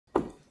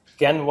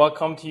Again,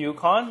 welcome to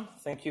UConn.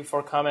 Thank you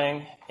for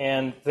coming.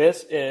 And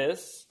this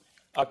is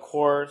a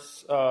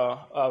course,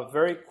 a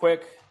very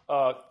quick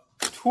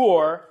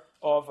tour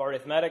of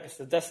arithmetic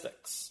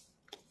statistics.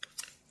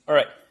 All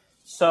right,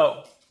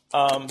 so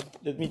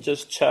let me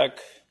just check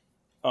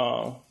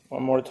one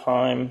more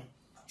time.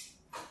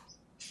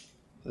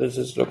 This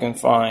is looking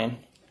fine.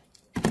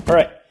 All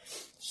right,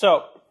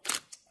 so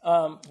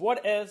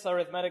what is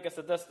arithmetic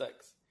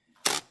statistics?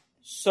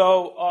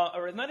 So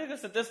arithmetic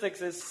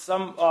statistics is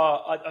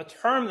a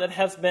term that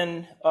has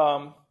been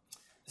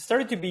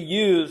started to be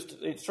used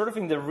sort of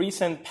in the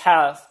recent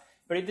past,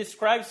 but it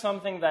describes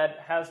something that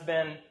has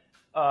been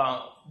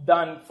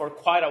done for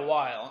quite a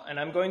while. And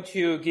I'm going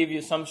to give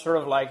you some sort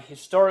of like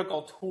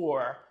historical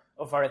tour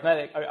of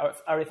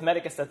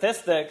arithmetic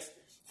statistics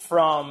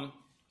from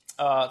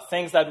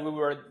things that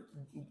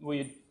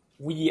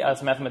we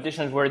as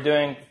mathematicians were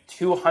doing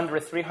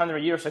 200, 300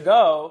 years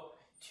ago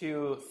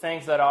to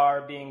things that are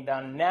being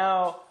done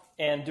now.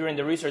 And during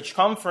the research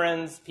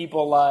conference,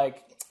 people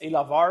like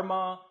Ila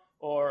Varma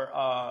or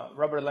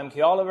Robert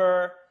Lemke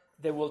Oliver,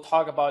 they will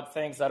talk about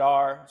things that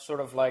are sort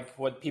of like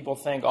what people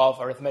think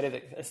of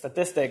arithmetic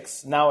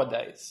statistics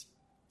nowadays.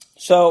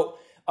 So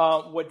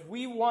what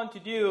we want to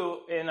do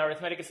in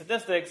arithmetic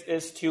statistics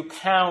is to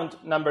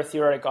count number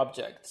theoretic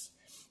objects.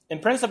 In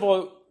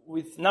principle,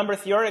 with number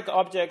theoretic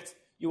objects,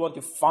 you want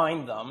to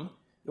find them.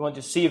 You want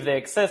to see if they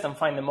exist and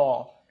find them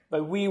all.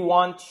 But we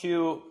want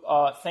to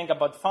think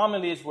about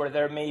families where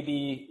there may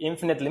be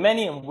infinitely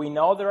many, and we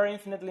know there are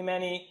infinitely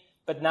many,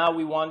 but now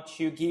we want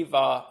to give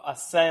a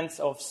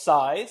sense of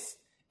size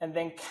and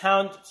then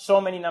count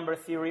so many number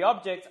theory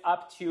objects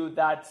up to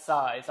that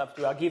size, up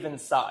to a given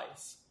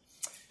size.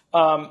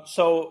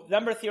 So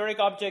number theoretic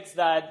objects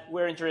that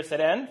we're interested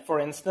in, for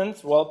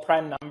instance, well,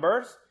 prime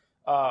numbers,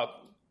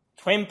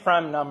 twin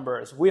prime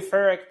numbers,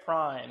 Wieferich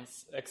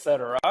primes,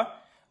 etc.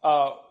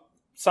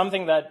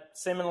 Something that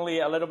seemingly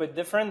a little bit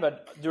different,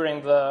 but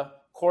during the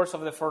course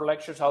of the 4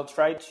 lectures, I'll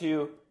try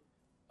to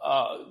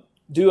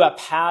do a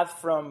path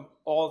from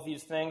all of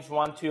these things,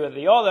 one to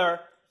the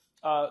other.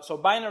 So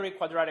binary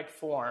quadratic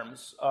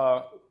forms,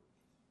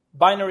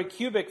 binary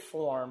cubic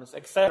forms,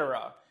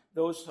 etc.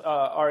 Those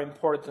are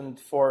important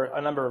for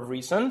a number of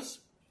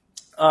reasons.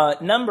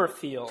 Number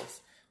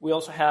fields. We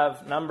also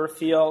have number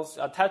fields.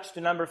 Attached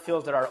to number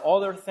fields, there are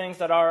other things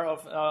that are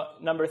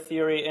of number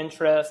theory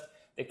interest.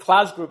 The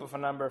class group of a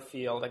number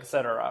field,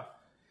 etc.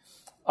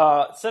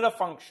 Set of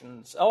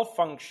functions, L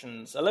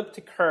functions,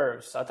 elliptic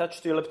curves.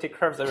 Attached to elliptic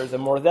curves, there is the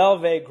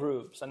Mordell-Weil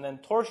groups, and then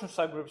torsion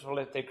subgroups of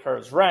elliptic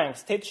curves,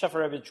 ranks,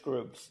 Tate-Shafarevich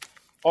groups.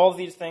 All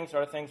these things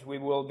are things we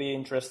will be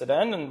interested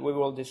in, and we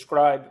will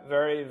describe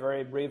very,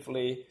 very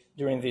briefly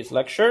during these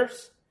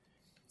lectures.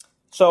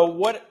 So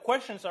what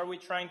questions are we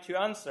trying to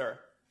answer?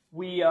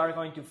 We are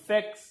going to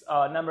fix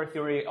a number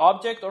theory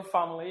object or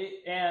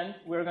family, and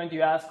we're going to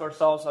ask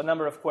ourselves a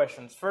number of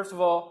questions. First of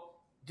all,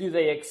 do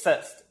they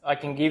exist? I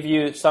can give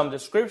you some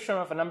description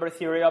of a number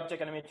theory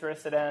object I'm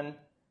interested in,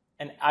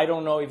 and I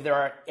don't know if there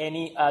are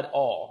any at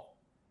all.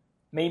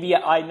 Maybe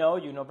I know,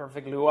 you know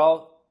perfectly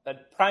well,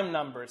 that prime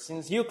numbers,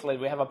 since Euclid,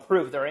 we have a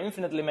proof there are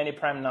infinitely many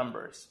prime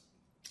numbers,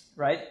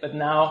 right? But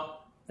now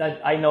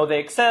that I know they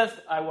exist,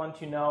 I want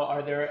to know,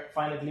 are there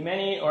finitely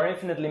many or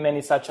infinitely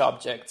many such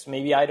objects?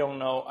 Maybe I don't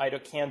know, I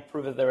can't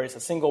prove that there is a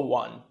single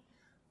one.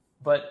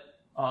 But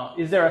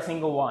is there a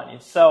single one?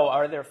 If so,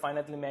 are there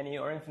finitely many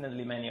or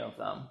infinitely many of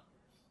them?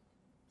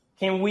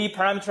 Can we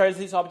parameterize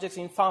these objects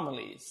in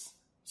families?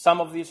 Some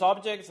of these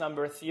objects,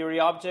 number theory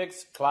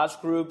objects, class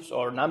groups,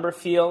 or number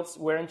fields,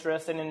 we're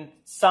interested in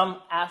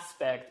some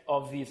aspect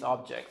of these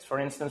objects. For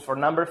instance, for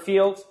number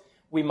fields,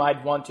 we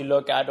might want to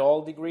look at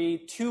all degree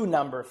 2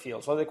 number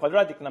fields, all the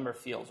quadratic number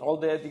fields, all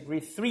the degree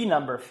 3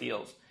 number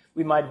fields.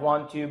 We might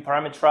want to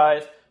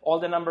parameterize all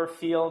the number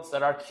fields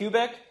that are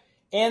cubic,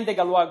 and the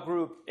Galois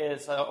group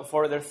is of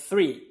order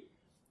 3.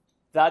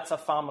 That's a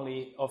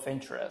family of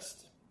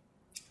interest.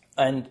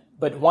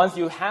 But once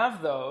you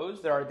have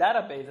those, there are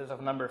databases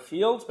of number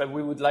fields, but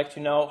we would like to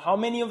know how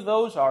many of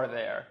those are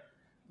there.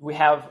 We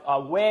have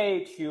a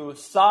way to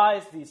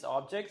size these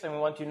objects, and we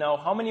want to know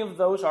how many of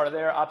those are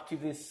there up to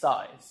this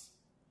size.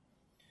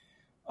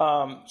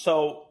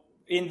 So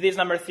in this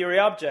number theory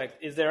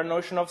object, is there a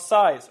notion of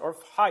size or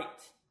of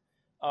height?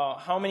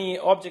 How many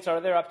objects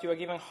are there up to a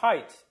given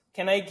height?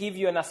 Can I give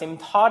you an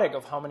asymptotic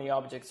of how many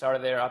objects are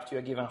there up to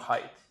a given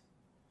height?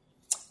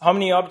 How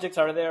many objects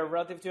are there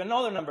relative to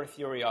another number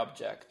theory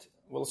object?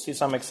 We'll see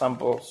some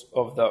examples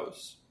of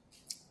those.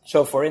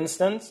 So for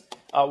instance,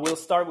 we'll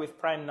start with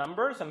prime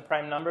numbers, and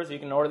prime numbers, you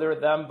can order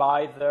them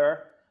by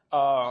their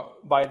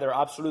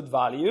absolute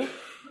value.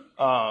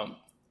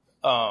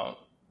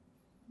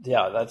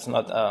 Yeah, that's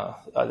not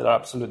an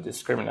absolute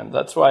discriminant.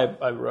 That's why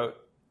I wrote.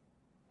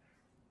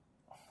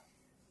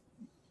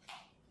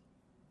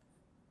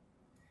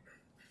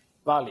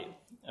 Value.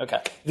 Okay.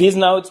 These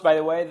notes, by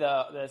the way,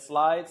 the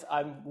slides,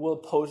 I will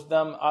post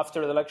them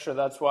after the lecture.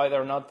 That's why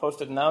they're not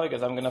posted now,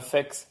 because I'm going to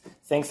fix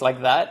things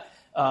like that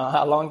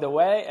along the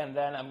way, and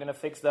then I'm going to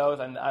fix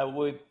those, and I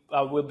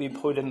will be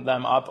putting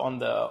them up on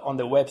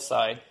the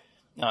website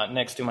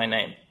next to my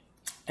name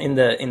in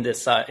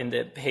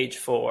the page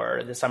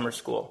for the summer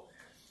school.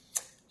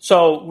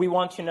 So we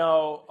want to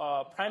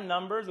know prime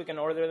numbers. We can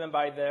order them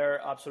by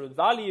their absolute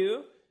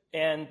value.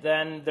 And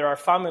then there are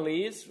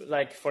families,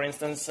 like, for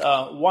instance,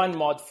 1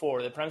 mod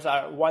 4. The primes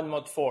are 1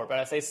 mod 4. But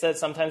as I said,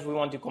 sometimes we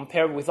want to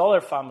compare with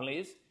other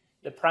families.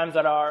 The primes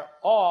that are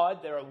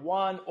odd, they're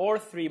 1 or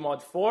 3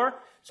 mod 4.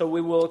 So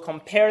we will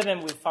compare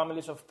them with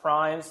families of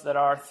primes that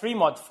are 3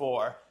 mod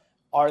 4.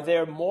 Are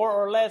there more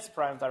or less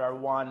primes that are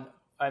 1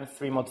 and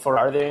 3 mod 4?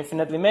 Are there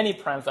infinitely many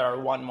primes that are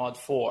 1 mod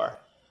 4?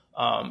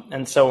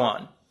 And so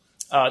on.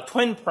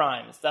 Twin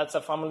primes, that's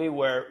a family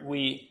where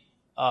we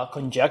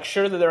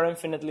conjecture that there are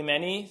infinitely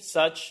many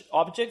such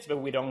objects, but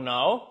we don't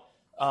know.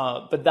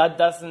 But that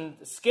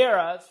doesn't scare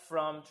us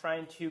from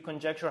trying to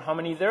conjecture how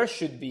many there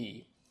should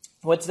be.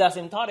 What's the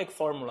asymptotic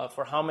formula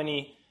for how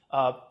many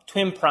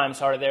twin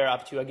primes are there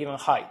up to a given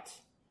height?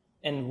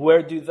 And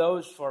where do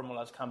those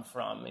formulas come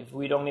from? If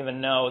we don't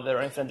even know there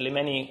are infinitely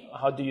many,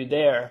 how do you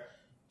dare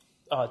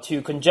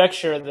to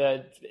conjecture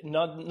that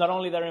not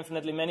only there are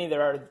infinitely many,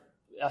 there are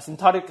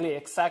asymptotically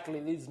exactly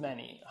these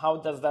many? How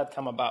does that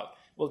come about?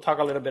 We'll talk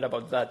a little bit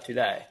about that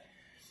today.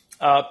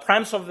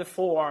 Primes of the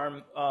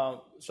form,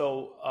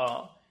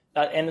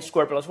 that n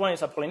squared plus 1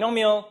 is a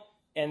polynomial,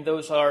 and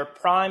those are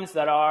primes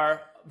that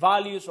are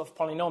values of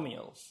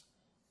polynomials.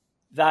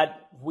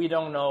 That we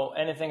don't know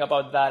anything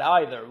about that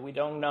either. We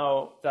don't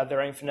know that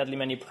there are infinitely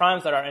many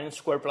primes that are n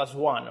squared plus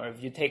 1, or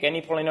if you take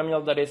any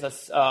polynomial that is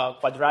a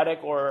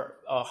quadratic or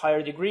a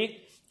higher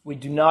degree, we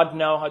do not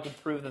know how to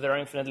prove that there are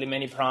infinitely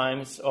many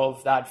primes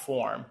of that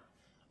form.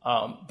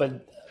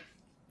 But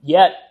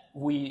yet,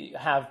 we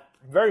have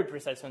very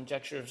precise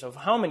conjectures of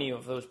how many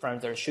of those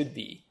primes there should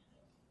be.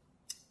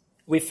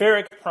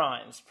 Witheric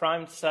primes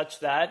such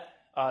that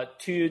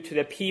 2 to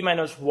the p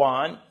minus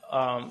 1,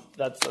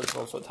 that's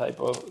also a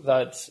typo,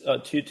 that's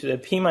 2 to the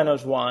p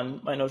minus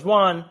 1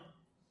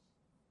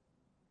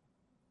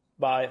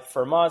 by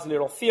Fermat's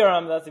little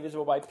theorem, that's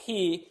divisible by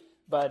p.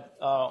 But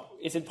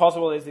is it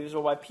possible it's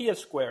divisible by p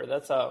squared?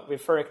 That's a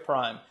Witheric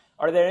prime.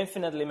 Are there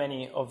infinitely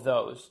many of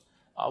those?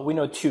 We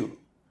know 2.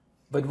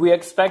 But we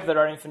expect there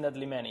are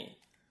infinitely many.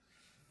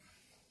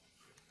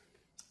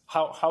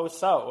 How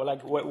so?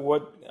 Like,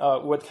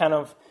 what kind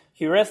of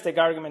heuristic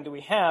argument do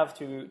we have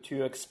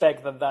to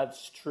expect that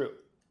that's true?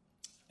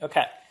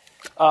 Okay.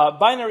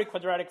 Binary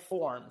quadratic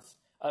forms.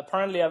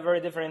 Apparently a very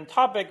different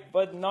topic,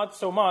 but not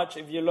so much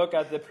if you look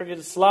at the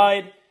previous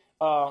slide,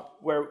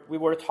 where we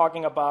were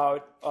talking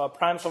about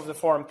primes of the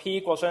form p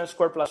equals n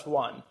squared plus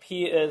 1.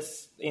 P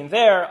is, in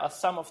there, a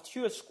sum of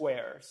 2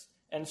 squares,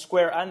 n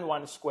squared and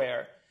 1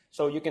 squared.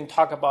 So you can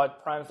talk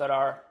about primes that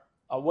are,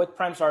 what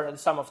primes are the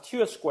sum of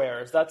 2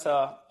 squares. That's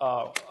a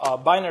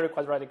binary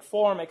quadratic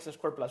form, x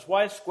squared plus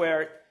y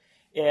squared.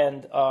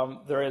 And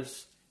there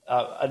is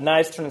a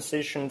nice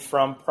transition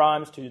from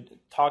primes to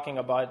talking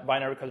about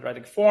binary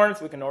quadratic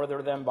forms. We can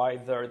order them by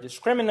their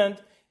discriminant.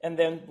 And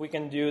then we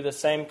can do the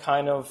same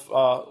kind of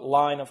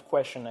line of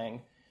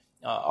questioning.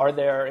 Are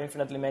there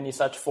infinitely many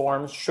such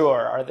forms?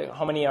 Sure.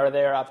 How many are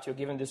there up to a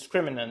given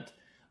discriminant?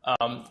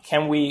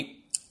 Can we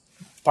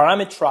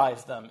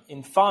parameterize them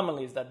in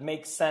families that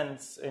make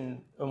sense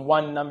in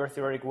one number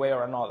theoretic way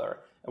or another?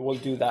 And we'll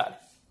do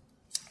that.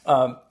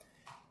 How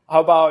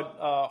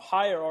about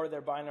higher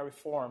order binary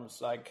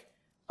forms, like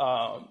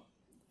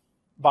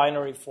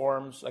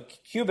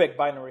cubic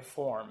binary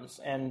forms?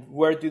 And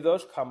where do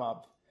those come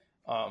up?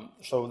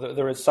 So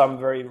there is some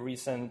very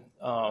recent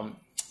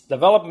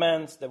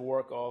developments. The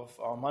work of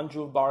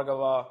Manjul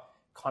Bhargava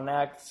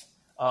connects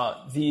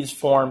these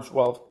forms.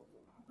 Well,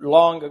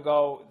 long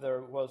ago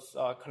there was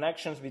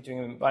connections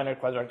between binary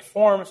quadratic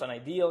forms and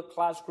ideal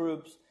class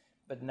groups,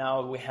 but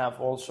now we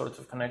have all sorts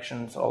of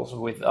connections also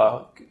with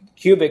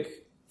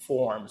cubic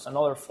forms and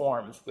other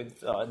forms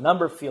with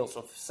number fields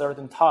of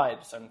certain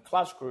types and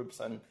class groups,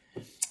 and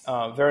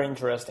very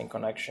interesting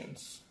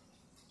connections.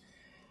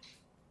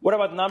 What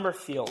about number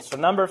fields? So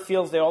number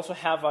fields, they also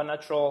have a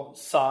natural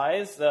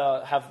size,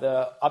 have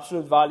the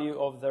absolute value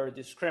of their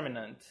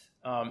discriminant.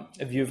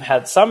 If you've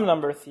had some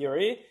number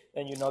theory,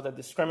 then you know that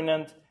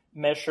discriminant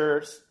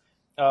measures,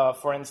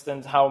 for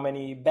instance, how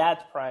many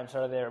bad primes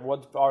are there,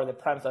 what are the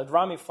primes that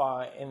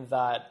ramify in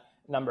that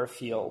number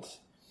field.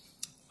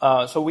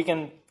 So we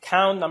can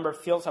count number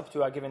fields up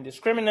to a given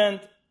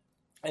discriminant,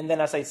 and then,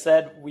 as I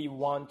said, we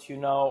want to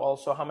know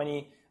also how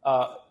many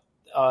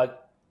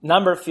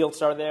number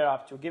fields are there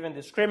up to a given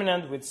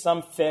discriminant with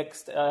some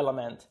fixed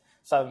element,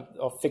 some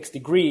of fixed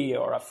degree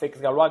or a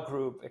fixed Galois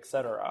group,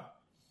 etc.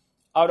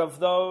 Out of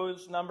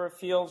those number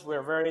fields,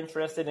 we're very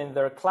interested in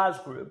their class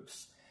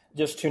groups,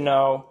 just to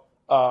know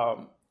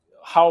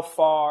how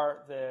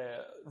far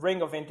the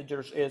ring of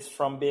integers is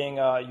from being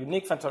a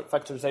unique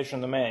factorization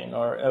domain,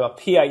 or a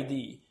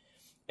PID.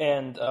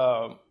 And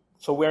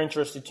so we're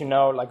interested to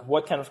know, like,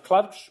 what kind of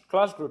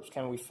class groups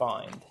can we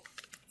find.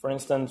 For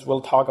instance,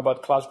 we'll talk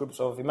about class groups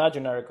of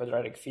imaginary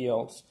quadratic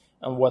fields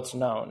and what's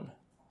known.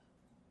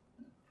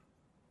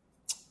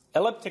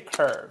 Elliptic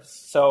curves.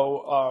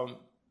 So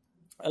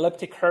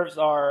elliptic curves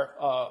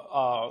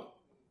are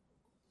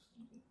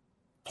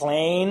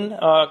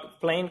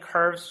plane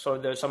curves, so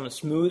there's some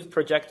smooth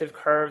projective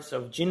curves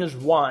of genus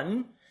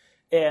 1,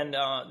 and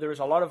there's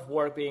a lot of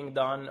work being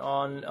done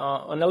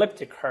on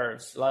elliptic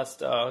curves.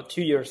 Last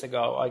 2 years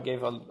ago, I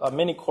gave a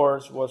mini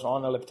course was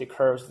on elliptic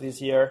curves.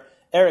 This year,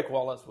 Eric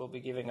Wallace will be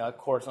giving a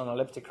course on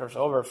elliptic curves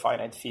over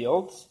finite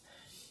fields.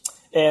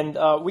 And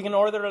we can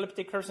order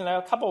elliptic curves in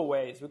a couple of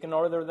ways. We can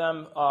order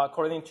them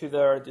according to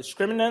their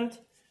discriminant,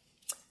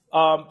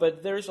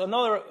 but there's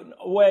another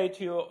way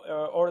to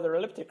order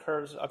elliptic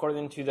curves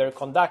according to their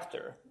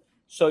conductor.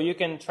 So you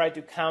can try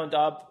to count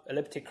up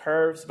elliptic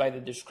curves by the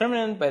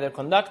discriminant, by their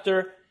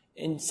conductor,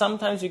 and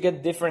sometimes you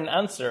get different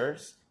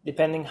answers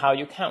depending how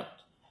you count.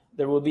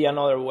 There will be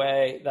another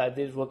way that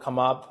this will come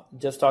up,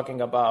 just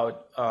talking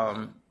about,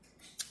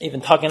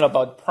 even talking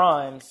about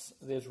primes,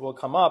 this will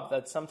come up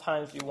that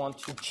sometimes you want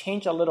to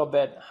change a little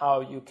bit how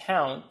you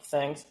count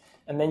things,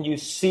 and then you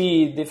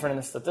see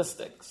different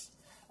statistics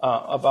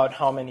about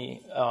how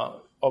many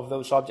of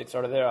those objects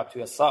are there up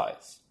to a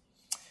size.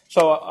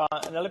 So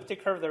an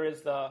elliptic curve, there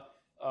is the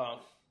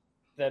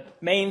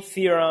main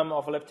theorem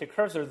of elliptic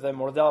curves. There's the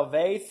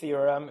Mordell-Weil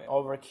theorem.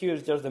 Over Q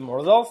is just the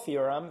Mordell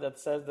theorem that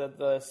says that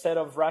the set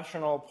of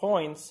rational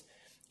points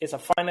is a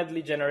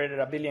finitely generated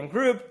abelian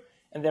group,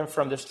 and then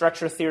from the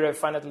structure theory of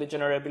finitely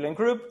generated abelian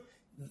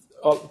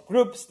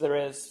groups, there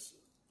is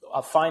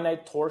a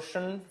finite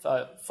torsion,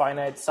 a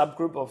finite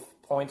subgroup of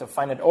points of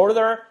finite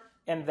order,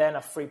 and then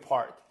a free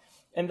part.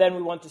 And then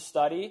we want to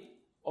study,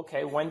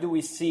 okay, when do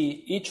we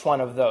see each one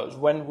of those?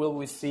 When will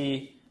we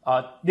see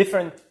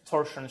different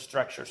torsion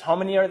structures? How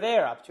many are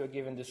there up to a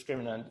given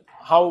discriminant?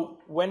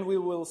 When we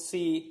will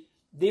see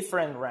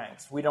different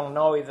ranks? We don't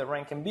know if the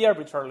rank can be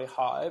arbitrarily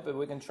high, but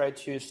we can try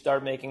to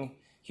start making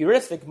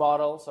heuristic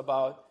models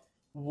about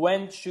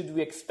when should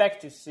we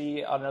expect to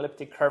see an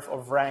elliptic curve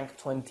of rank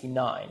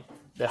 29.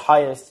 The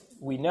highest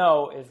we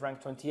know is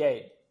rank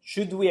 28.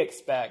 Should we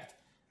expect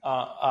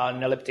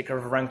an elliptic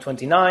curve of rank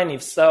 29?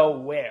 If so,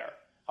 where?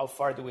 How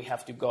far do we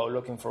have to go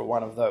looking for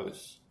one of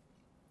those?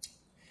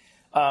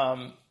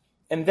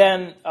 And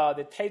then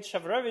the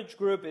Tate-Shafarevich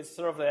group is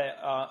sort of the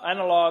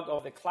analog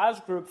of the class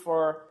group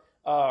for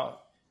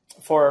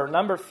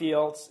number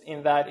fields,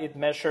 in that it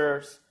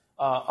measures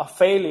a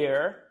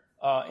failure,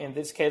 in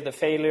this case the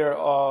failure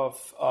of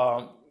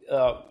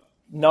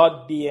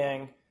not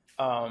being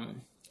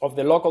of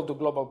the local to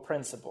global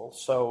principle.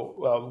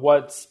 So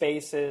what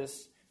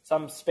spaces,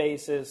 some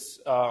spaces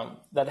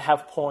that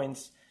have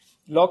points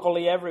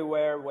locally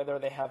everywhere, whether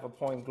they have a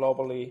point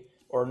globally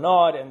or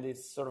not, and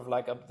it's sort of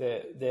like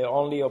the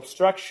only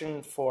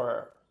obstruction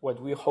for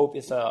what we hope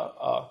is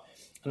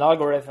an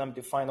algorithm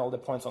to find all the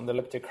points on the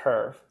elliptic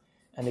curve.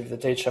 And if the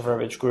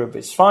Tate-Shafarevich group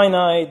is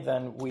finite,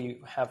 then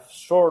we have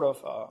sort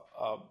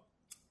of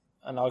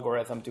an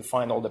algorithm to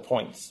find all the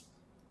points.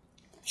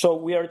 So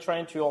we are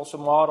trying to also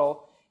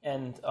model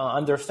and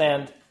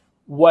understand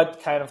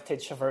what kind of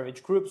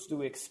Tate-Shafarevich groups do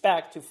we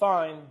expect to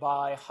find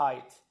by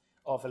height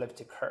of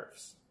elliptic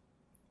curves.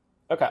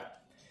 Okay.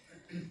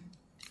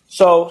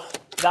 So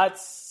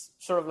that's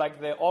sort of like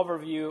the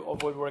overview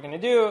of what we're going to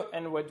do.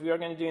 And what we are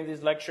going to do in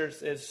these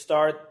lectures is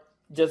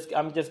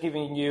I'm just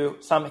giving you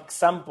some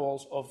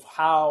examples of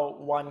how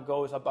one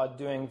goes about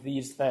doing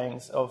these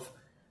things, of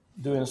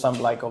doing some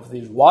like of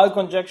these wild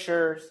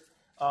conjectures,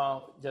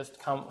 how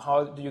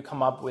do you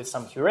come up with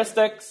some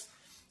heuristics,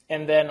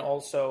 and then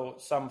also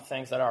some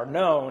things that are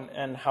known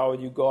and how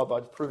you go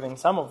about proving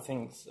some of the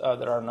things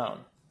that are known.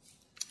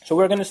 So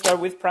we're going to start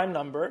with prime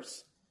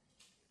numbers.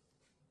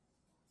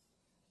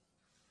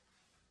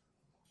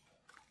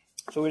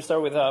 So we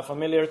start with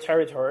familiar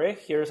territory.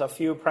 Here's a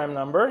few prime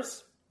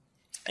numbers.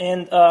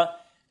 And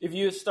if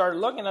you start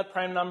looking at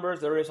prime numbers,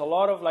 there is a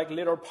lot of like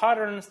little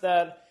patterns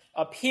that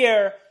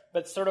appear,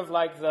 but sort of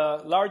like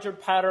the larger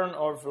pattern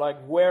of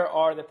like where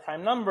are the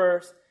prime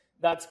numbers,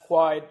 that's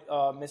quite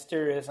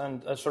mysterious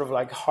and sort of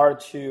like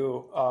hard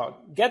to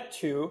get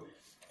to.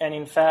 And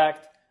in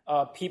fact,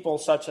 people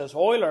such as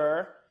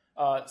Euler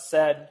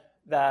said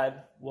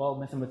that, well,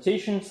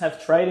 mathematicians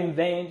have tried in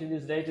vain to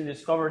this day to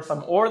discover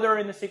some order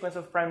in the sequence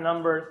of prime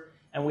numbers,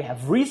 and we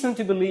have reason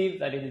to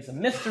believe that it is a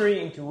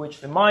mystery into which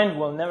the mind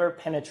will never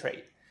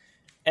penetrate.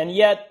 And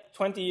yet,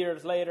 20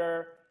 years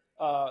later,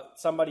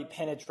 somebody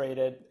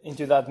penetrated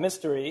into that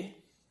mystery,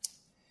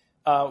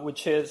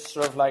 which is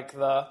sort of like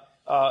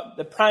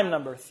the prime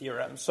number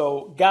theorem.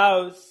 So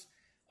Gauss,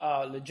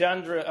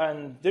 Legendre,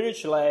 and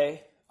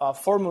Dirichlet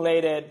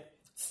formulated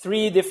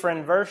three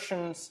different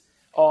versions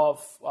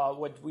of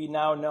what we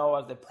now know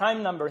as the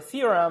prime number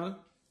theorem.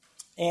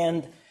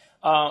 And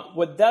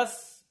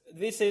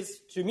this is,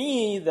 to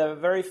me, the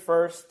very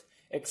first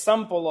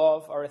example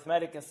of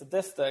arithmetic and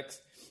statistics,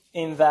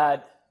 in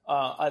that,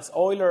 as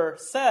Euler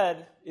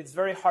said, it's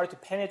very hard to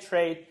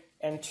penetrate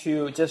and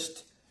to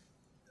just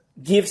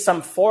give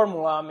some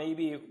formula.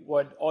 Maybe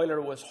what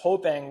Euler was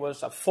hoping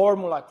was a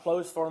formula,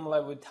 closed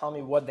formula, would tell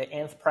me what the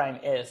nth prime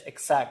is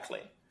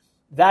exactly.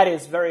 That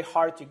is very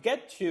hard to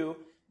get to,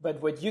 but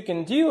what you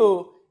can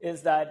do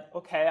is that,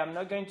 okay, I'm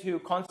not going to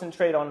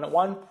concentrate on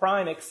one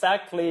prime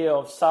exactly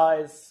of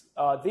size,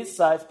 this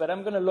size, but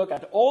I'm going to look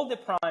at all the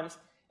primes,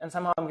 and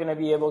somehow I'm going to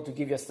be able to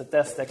give you a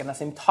statistic, an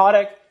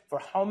asymptotic for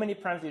how many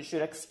primes you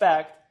should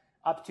expect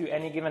up to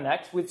any given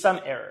x with some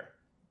error.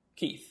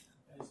 Keith?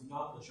 It's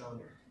not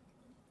Legendre.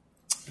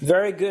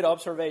 Very good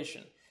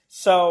observation.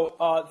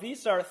 So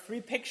these are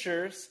three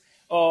pictures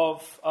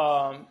of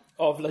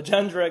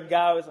Legendre,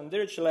 Gauss, and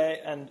Dirichlet,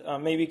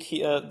 and maybe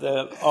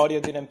the audio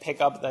didn't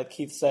pick up that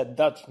Keith said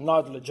that's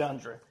not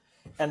Legendre.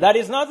 And that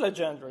is not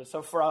Legendre.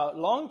 So for a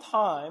long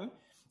time,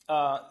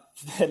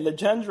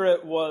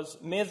 Legendre was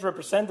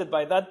misrepresented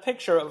by that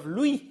picture of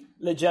Louis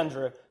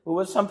Legendre, who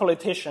was some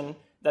politician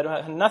that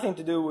had nothing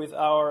to do with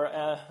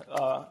our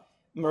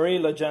Marie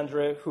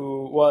Legendre,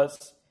 who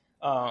was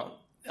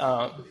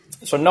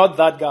so not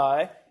that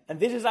guy. And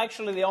this is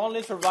actually the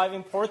only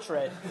surviving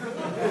portrait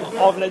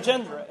of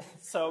Legendre.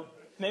 So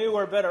maybe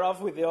we're better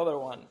off with the other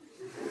one.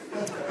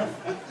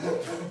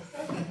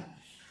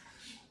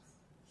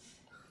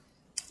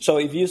 So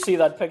if you see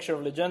that picture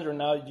of Legendre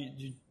now,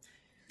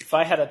 if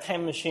I had a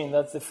time machine,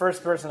 that's the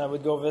first person I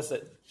would go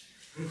visit.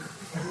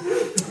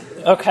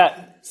 Okay,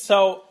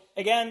 so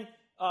again,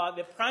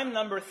 the prime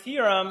number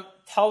theorem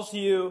tells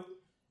you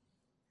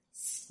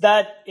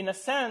that, in a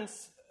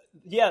sense,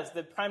 yes,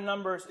 the prime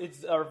numbers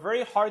are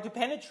very hard to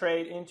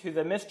penetrate into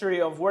the mystery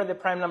of where the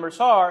prime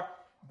numbers are,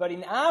 but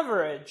in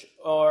average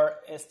or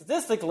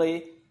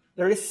statistically,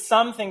 there is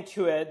something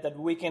to it that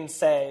we can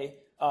say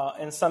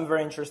in some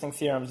very interesting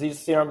theorems.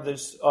 These theorems,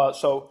 this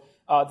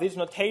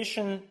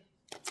notation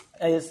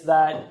says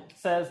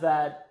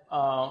that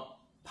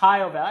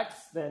pi of x,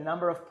 the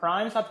number of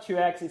primes up to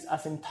x, is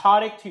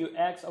asymptotic to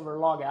x over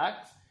log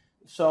x.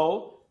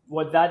 So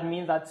what that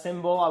means, that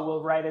symbol, I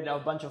will write it a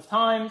bunch of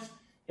times,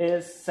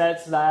 is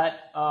such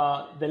that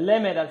the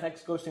limit as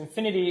x goes to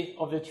infinity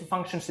of the two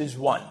functions is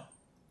 1.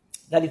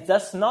 That it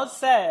does not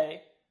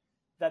say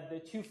that the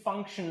two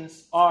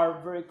functions are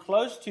very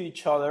close to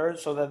each other,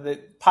 so that the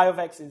pi of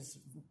x is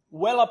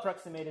well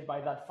approximated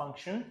by that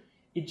function.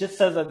 It just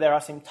says that they're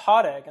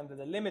asymptotic and that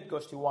the limit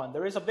goes to 1.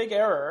 There is a big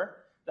error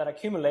that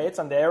accumulates,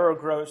 and the error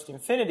grows to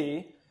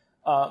infinity,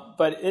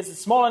 but it's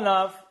small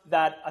enough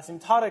that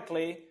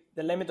asymptotically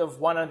the limit of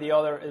one and the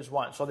other is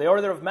 1. So the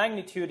order of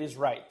magnitude is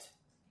right.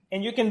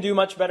 And you can do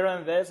much better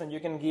than this, and you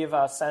can give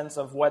a sense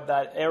of what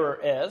that error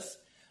is.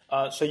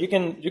 So you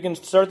can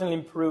certainly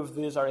improve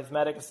this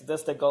arithmetic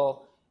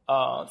statistical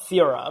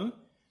theorem.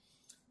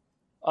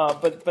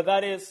 But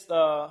that is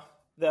the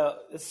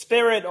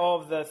spirit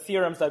of the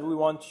theorems that we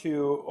want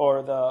to,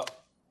 or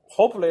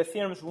hopefully the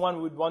theorems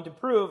one would want to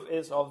prove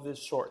is of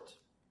this sort.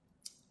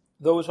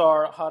 Those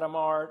are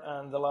Hadamard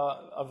and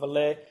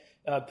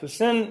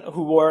Vallée-Poussin,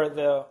 who were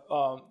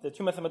the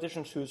two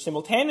mathematicians who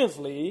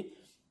simultaneously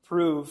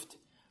proved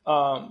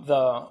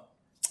the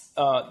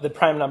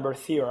prime number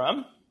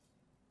theorem,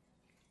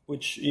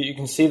 which you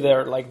can see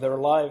there, like their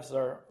lives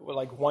are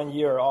like 1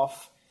 year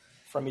off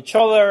from each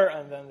other,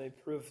 and then they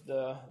proved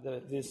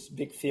this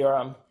big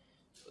theorem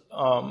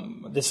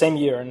the same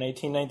year in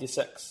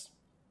 1896.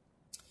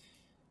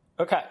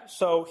 Okay,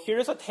 so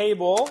here's a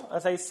table,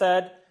 as I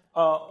said,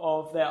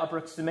 of the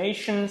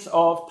approximations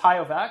of pi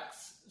of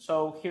x.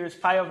 So here's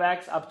pi of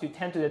x up to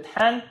 10 to the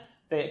 10,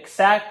 the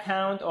exact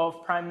count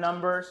of prime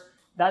numbers.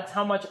 That's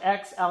how much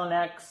x ln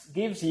x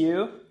gives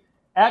you.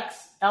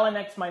 X ln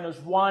x minus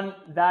 1,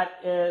 that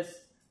is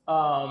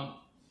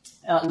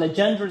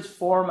Legendre's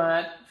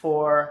format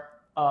for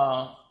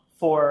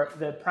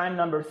the prime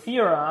number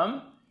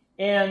theorem.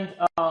 And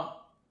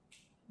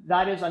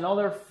that is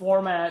another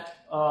format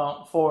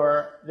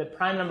for the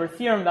prime number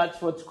theorem.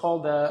 That's what's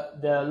called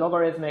the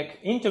logarithmic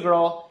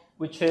integral,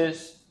 which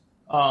is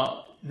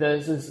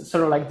this is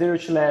sort of like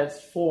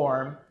Dirichlet's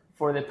form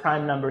for the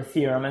prime number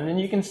theorem. And then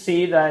you can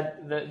see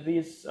that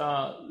this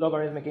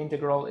logarithmic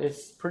integral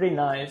is pretty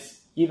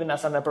nice, even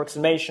as an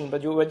approximation.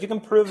 But what you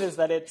can prove is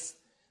that it's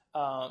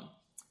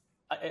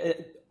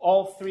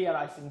all three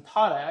are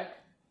asymptotic.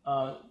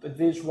 But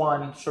this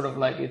one sort of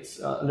like it's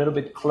a little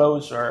bit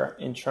closer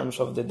in terms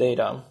of the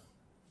data.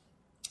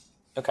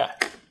 Okay.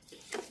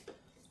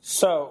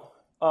 So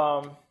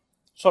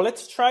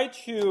let's try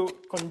to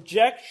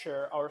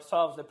conjecture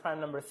ourselves the prime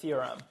number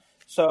theorem.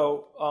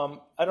 So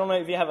I don't know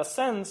if you have a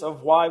sense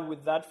of why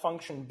would that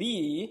function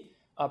be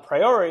a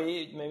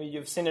priori. Maybe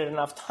you've seen it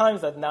enough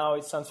times that now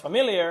it sounds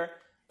familiar.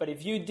 But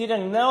if you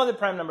didn't know the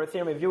prime number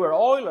theorem, if you were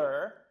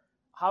Euler,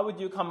 how would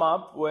you come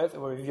up with,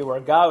 or if you were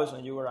Gauss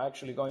and you were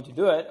actually going to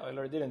do it,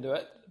 Euler didn't do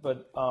it,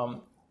 but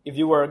if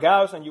you were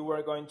Gauss and you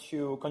were going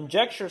to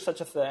conjecture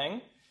such a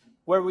thing,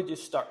 where would you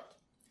start?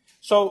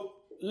 So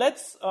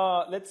let's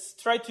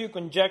try to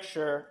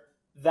conjecture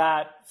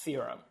that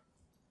theorem.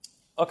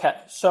 Okay,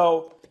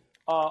 so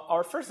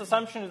our first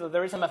assumption is that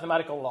there is a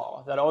mathematical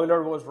law, that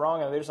Euler was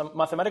wrong, and there's a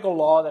mathematical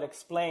law that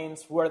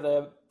explains where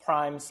the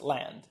primes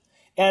land.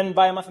 And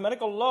by a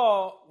mathematical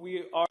law,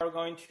 we are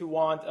going to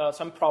want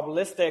some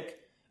probabilistic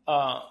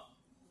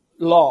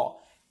law.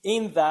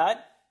 In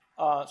that,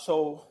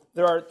 so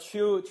there are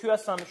two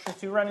assumptions,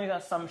 two running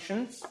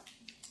assumptions.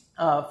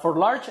 For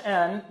large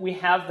n, we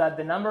have that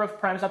the number of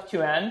primes up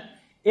to n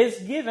is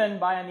given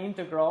by an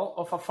integral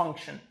of a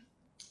function.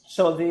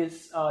 So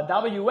this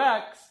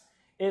wx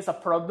is a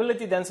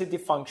probability density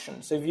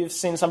function. So if you've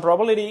seen some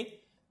probability,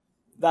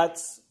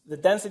 that's the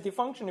density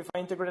function. If I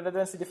integrate the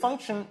density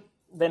function,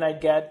 then I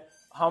get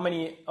how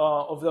many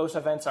of those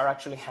events are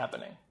actually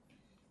happening.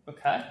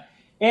 Okay?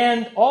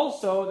 And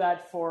also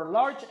that for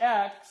large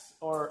x,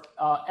 or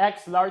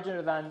x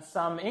larger than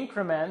some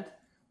increment,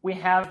 we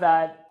have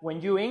that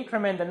when you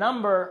increment the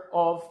number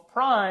of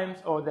primes,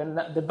 or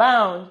the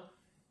bound,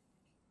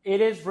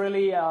 it is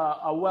really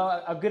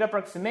a good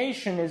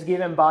approximation is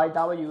given by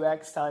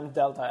wx times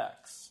delta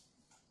x.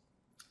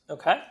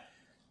 Okay?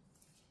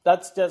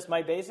 That's just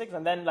my basics.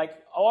 And then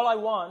all I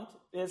want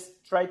is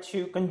try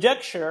to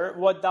conjecture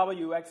what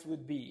wx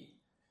would be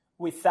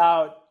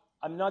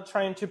I'm not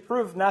trying to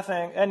prove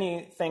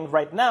anything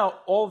right now,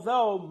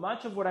 although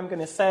much of what I'm going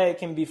to say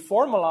can be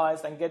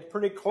formalized and get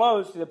pretty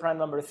close to the prime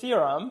number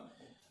theorem.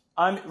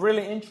 I'm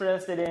really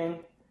interested in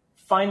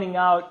finding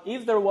out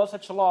if there was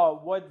such a law,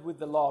 what would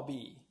the law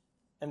be?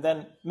 And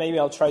then maybe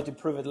I'll try to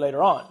prove it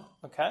later on,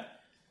 okay?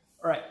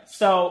 All right,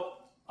 so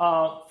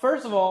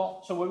first of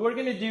all, so what we're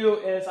going to do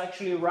is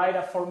actually write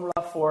a formula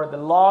for the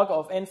log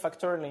of n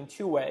factorial in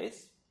two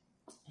ways.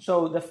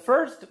 So the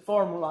first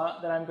formula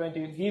that I'm going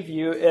to give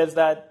you is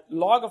that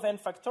log of n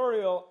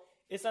factorial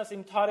is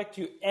asymptotic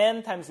to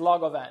n times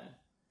log of n.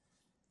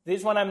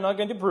 This one I'm not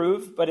going to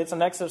prove, but it's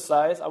an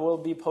exercise. I will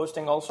be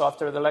posting also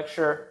after the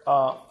lecture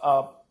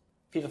a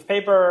piece of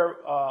paper,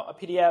 a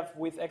PDF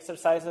with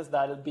exercises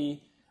that will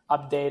be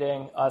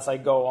updating as I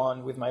go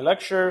on with my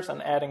lectures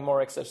and adding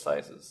more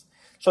exercises.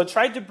 So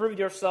try to prove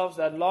yourselves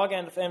that log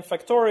n of n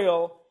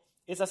factorial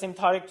is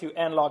asymptotic to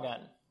n log n.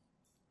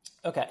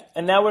 Okay,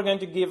 and now we're going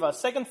to give a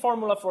second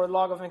formula for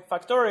log of n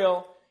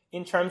factorial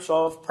in terms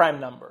of prime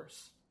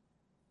numbers.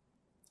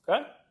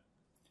 Okay?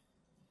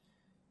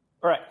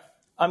 All right,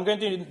 I'm going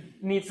to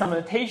need some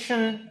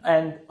notation,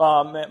 and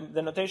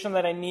the notation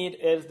that I need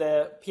is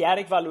the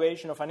p-adic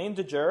valuation of an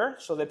integer.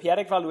 So the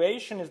p-adic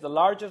valuation is the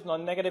largest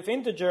non-negative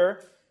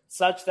integer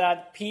such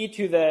that p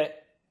to the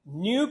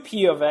new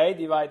p of a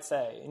divides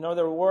a. In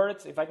other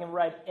words, if I can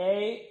write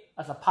a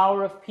as a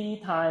power of p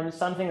times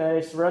something that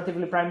is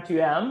relatively prime to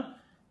m,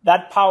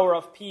 that power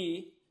of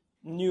p,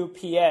 new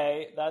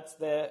pa, that's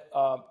the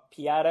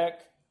p-adic,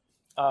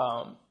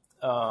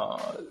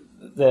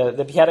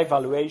 the p-adic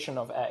valuation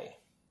of a.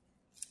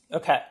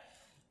 Okay.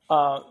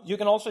 You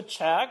can also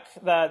check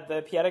that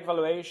the p-adic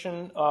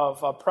valuation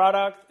of a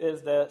product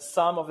is the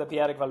sum of the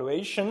p-adic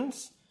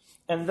valuations,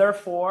 and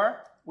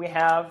therefore we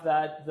have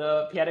that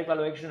the p-adic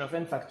valuation of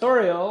n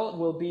factorial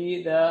will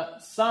be the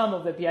sum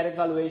of the p-adic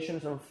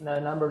valuations of the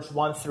numbers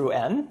 1 through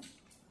n.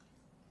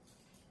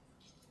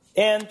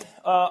 And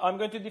I'm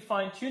going to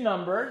define two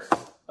numbers.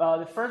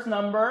 The first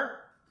number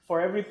for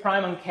every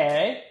prime on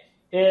k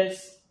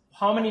is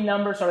how many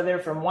numbers are there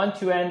from 1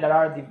 to n that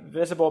are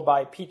divisible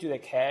by p to the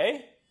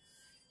k.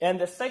 And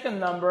the second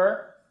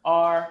number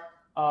are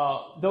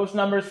those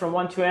numbers from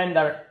 1 to n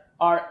that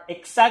are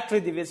exactly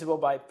divisible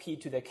by p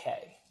to the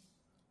k.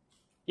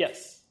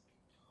 Yes?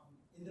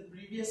 In the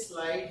previous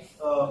slide,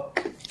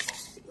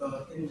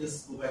 can you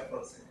just go back for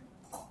a second?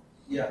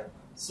 Yeah.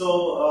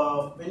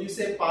 So when you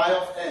say pi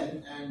of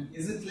n, and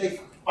is it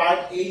like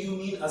part A you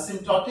mean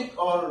asymptotic,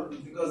 or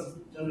because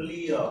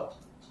generally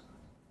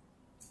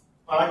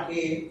part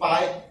A,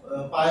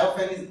 pi of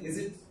n, is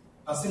it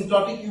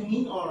asymptotic you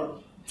mean, or?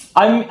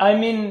 I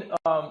mean,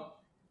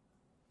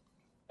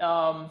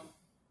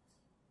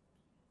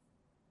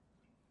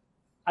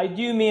 I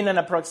do mean an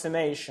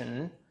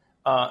approximation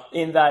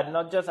in that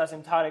not just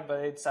asymptotic,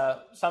 but it's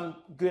some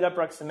good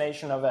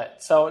approximation of it.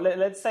 So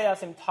let's say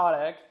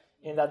asymptotic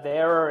in that the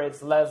error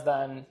is less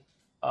than,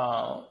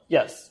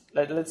 yes,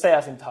 let's say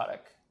asymptotic.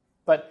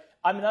 But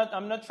I'm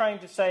not trying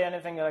to say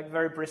anything like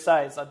very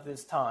precise at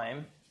this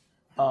time.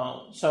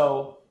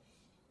 So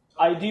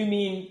I do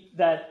mean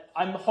that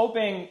I'm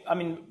hoping, I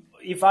mean,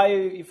 if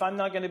I'm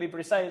not going to be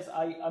precise,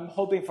 I'm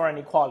hoping for an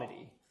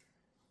equality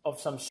of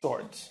some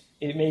sort.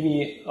 It may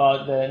be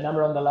the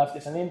number on the left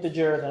is an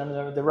integer, the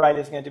number on the right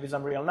is going to be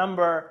some real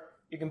number.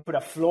 You can put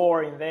a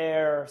floor in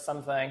there or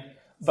something.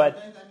 But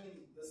sometimes, I mean,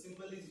 the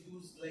symbol is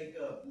used like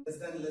less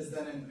than,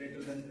 and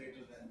greater than,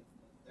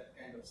 that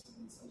kind of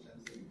symbol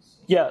sometimes they use.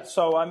 So. Yeah,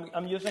 so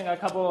I'm using a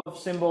couple of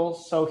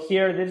symbols. So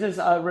here, this is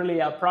really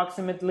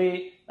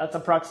approximately,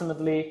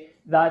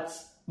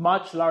 that's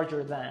much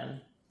larger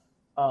than.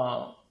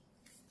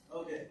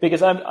 Okay.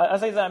 Because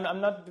as I said, I'm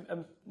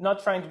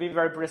not trying to be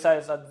very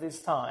precise at this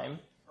time.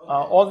 Okay.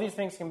 All these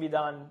things can be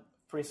done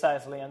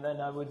precisely, and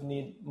then I would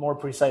need more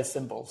precise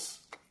symbols.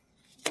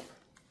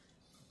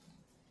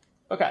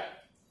 Okay.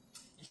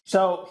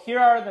 So here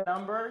are the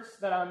numbers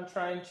that I'm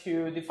trying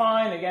to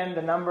define. Again,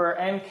 the number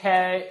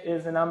nk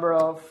is the number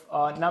of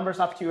numbers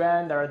up to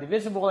n that are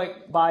divisible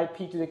by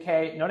p to the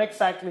k, not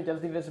exactly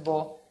just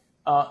divisible.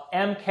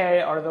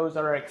 Mk are those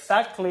that are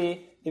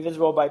exactly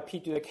divisible by p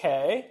to the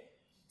k.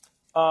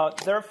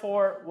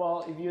 Therefore,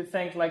 well, if you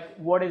think like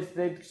what is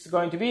this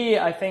going to be,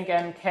 I think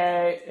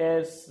nk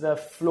is the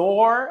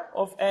floor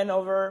of n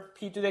over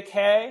p to the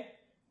k.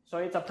 So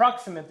it's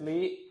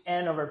approximately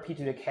n over p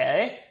to the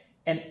k.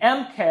 and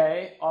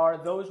mk are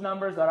those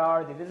numbers that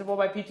are divisible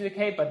by p to the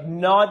k, but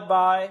not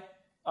by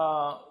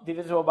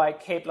divisible by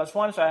k plus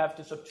 1, so I have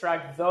to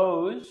subtract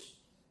those,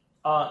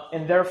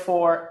 and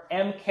therefore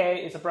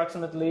mk is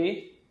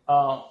approximately,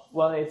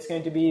 well, it's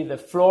going to be the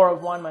floor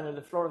of one minus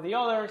the floor of the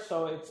other,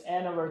 so it's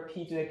n over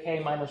p to the k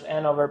minus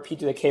n over p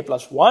to the k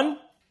plus 1.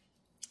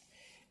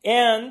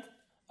 And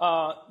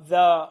I'm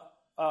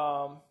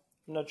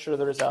not sure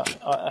there is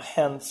a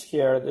hence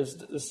here. This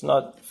is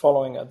not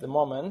following at the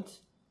moment.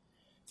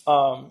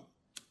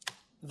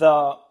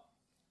 The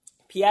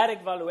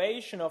p-adic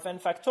valuation of n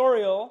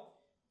factorial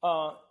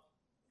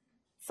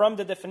from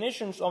the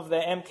definitions of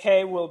the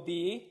mk will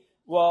be,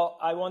 well,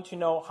 I want to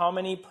know how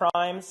many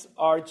primes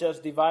are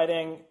just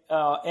dividing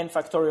n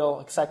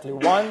factorial exactly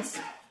once.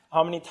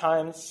 How many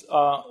times,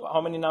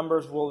 how many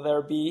numbers will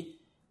there be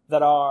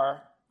that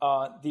are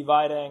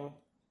dividing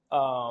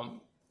up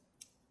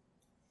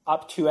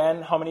to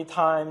n? How many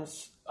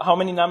times, how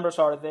many numbers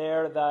are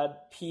there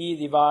that p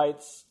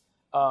divides,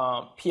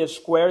 p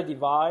squared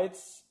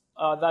divides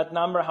that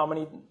number? How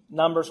many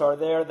numbers are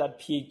there that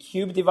p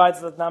cubed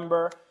divides that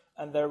number?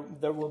 And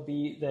there will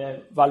be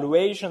the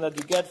valuation that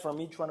you get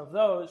from each one of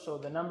those. So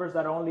the numbers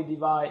that only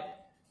divide,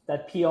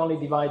 that p only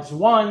divides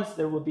once,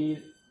 there will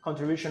be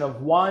contribution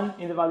of 1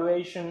 in the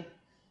valuation.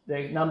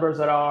 The numbers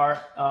that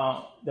are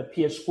the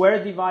p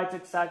squared divides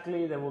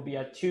exactly, there will be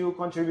a 2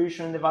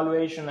 contribution in the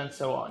valuation, and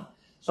so on.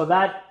 So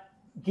that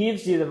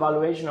gives you the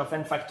valuation of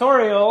n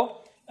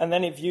factorial. And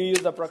then if you use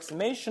the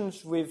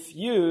approximations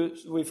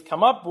we've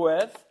come up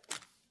with,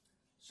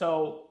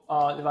 so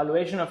the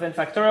valuation of n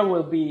factorial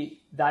will be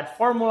that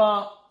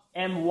formula.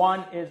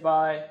 M1 is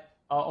by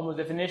almost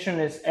definition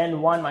is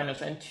n1 minus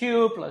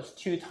n2 plus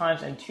 2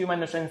 times n2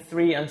 minus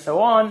n3 and so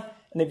on.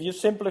 And if you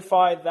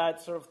simplify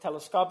that sort of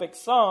telescopic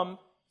sum,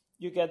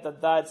 you get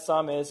that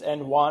sum is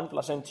n1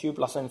 plus n2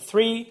 plus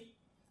n3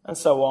 and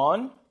so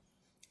on.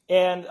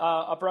 And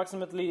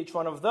approximately each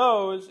one of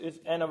those is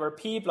n over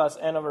p plus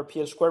n over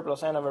p squared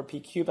plus n over p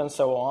cubed and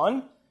so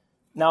on.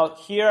 Now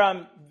here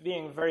I'm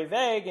being very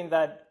vague in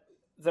that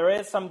there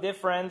is some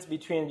difference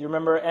between, you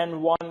remember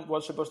n1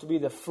 was supposed to be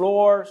the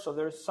floor, so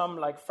there's some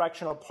like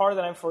fractional part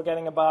that I'm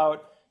forgetting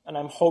about, and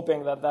I'm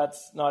hoping that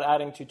that's not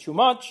adding to too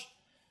much,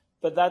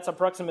 but that's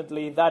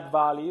approximately that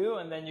value,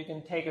 and then you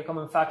can take a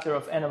common factor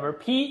of n over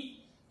p,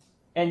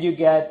 and you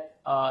get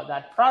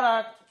that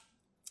product,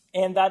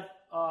 and that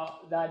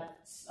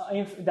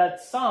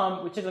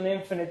sum, which is an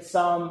infinite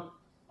sum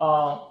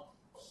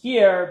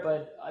here,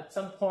 but at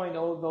some point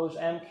all those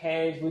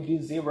mk's would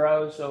be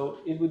 0, so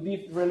it would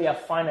be really a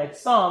finite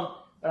sum,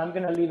 but I'm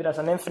going to leave it as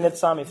an infinite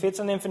sum. If it's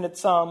an infinite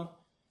sum,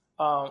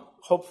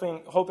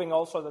 hoping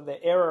also that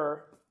the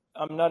error,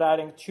 I'm not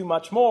adding too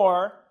much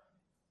more,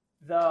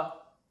 the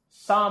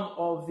sum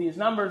of these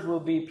numbers will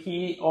be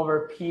p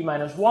over p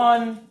minus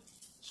 1,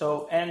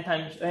 so n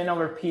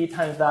over p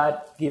times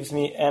that gives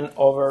me n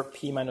over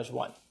p minus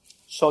 1.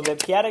 So the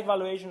p-adic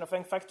valuation of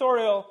n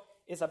factorial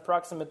is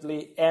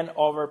approximately n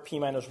over p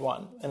minus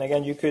 1. And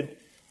again, you could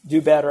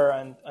do better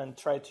and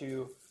try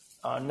to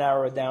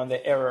narrow down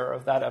the error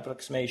of that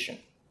approximation.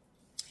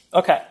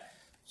 Okay,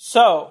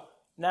 so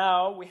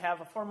now we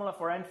have a formula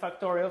for n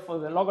factorial, for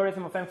the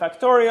logarithm of n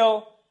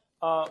factorial,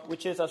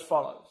 which is as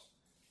follows.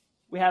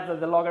 We have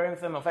the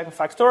logarithm of n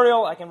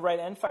factorial. I can write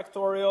n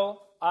factorial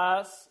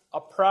as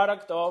a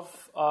product of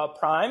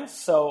primes,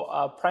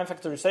 so prime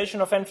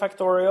factorization of n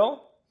factorial,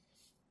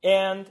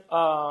 and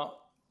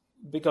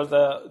because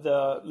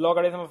the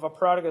logarithm of a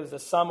product is the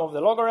sum of the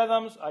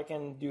logarithms, I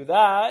can do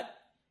that,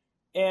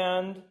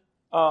 and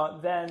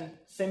then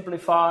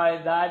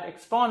simplify that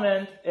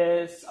exponent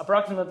is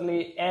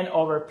approximately n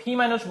over p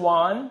minus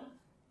 1,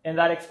 and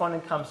that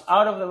exponent comes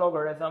out of the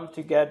logarithm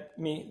to get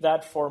me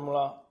that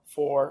formula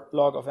for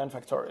log of n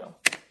factorial.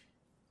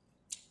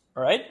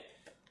 All right?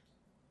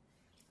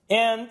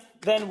 And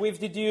then we've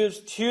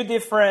deduced 2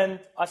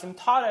 different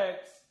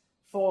asymptotics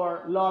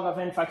for log of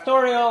n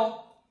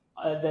factorial.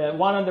 The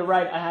one on the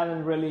right I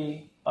haven't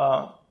really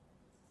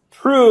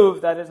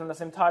proved that is an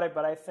asymptotic,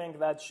 but I think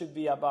that should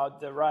be about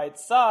the right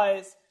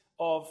size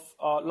of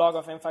log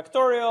of n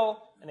factorial.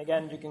 And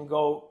again, you can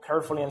go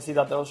carefully and see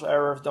that those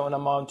errors don't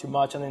amount to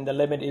much, and in the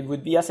limit it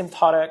would be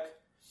asymptotic.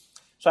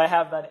 So I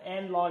have that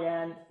n log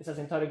n is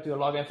asymptotic to a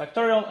log n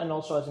factorial, and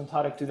also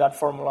asymptotic to that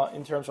formula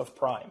in terms of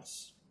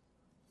primes.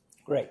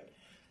 Great.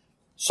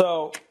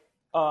 So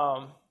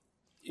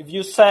if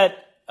you set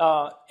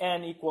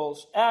n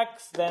equals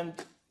x, then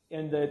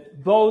in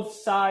both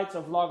sides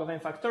of log of n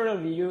factorial,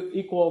 if you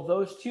equal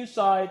those 2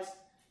 sides,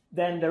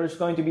 then there is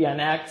going to be an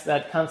x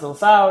that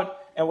cancels out.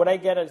 And what I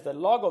get is the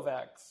log of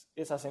x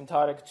is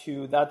asymptotic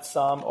to that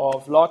sum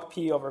of log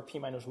p over p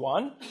minus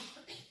 1.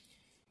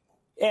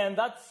 And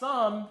that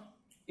sum,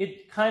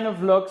 it kind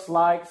of looks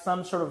like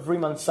some sort of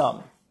Riemann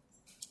sum.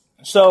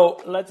 So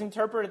let's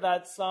interpret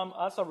that sum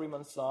as a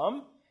Riemann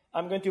sum.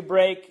 I'm going to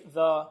break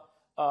the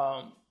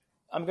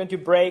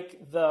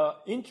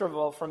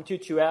interval from 2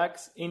 to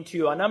x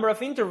into a number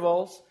of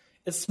intervals.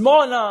 It's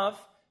small enough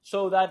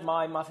so that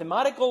my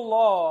mathematical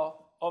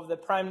law of the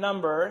prime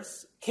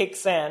numbers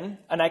kicks in,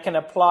 and I can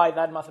apply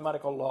that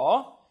mathematical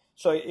law.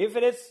 So if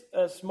it is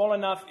small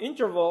enough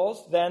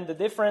intervals, then the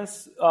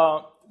difference,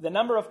 the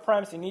number of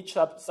primes in each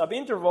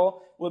subinterval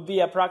will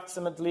be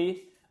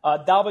approximately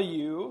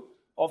W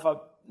of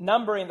a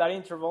number in that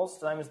interval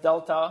times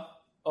delta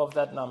of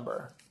that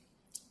number.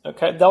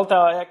 Okay,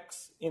 delta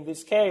x in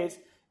this case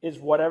is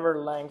whatever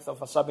length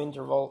of a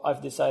subinterval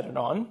I've decided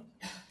on,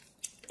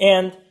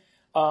 and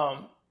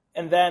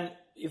then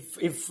if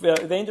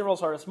the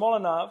intervals are small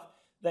enough,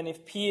 then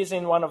if p is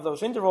in one of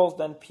those intervals,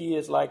 then p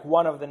is like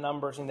one of the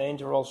numbers in the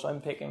interval, so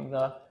I'm picking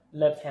the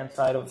left-hand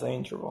side of the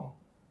interval.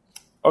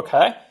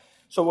 Okay,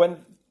 so when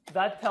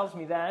that tells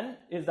me then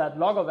is that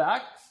log of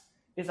x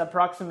is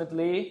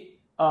approximately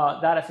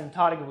that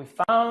asymptotic we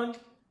found,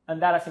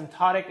 and that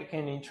asymptotic I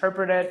can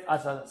interpret it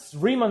as a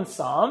Riemann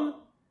sum,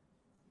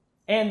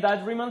 and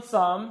that Riemann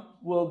sum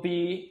will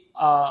be,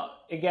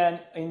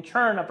 again, in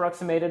turn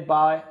approximated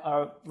by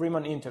a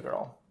Riemann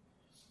integral.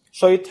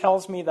 So it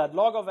tells me that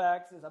log of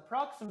x is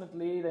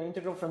approximately the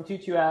integral from 2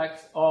 to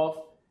x of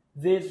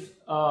this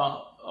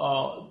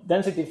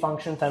density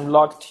function times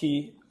log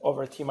t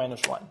over t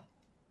minus 1.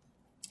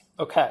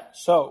 Okay,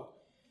 so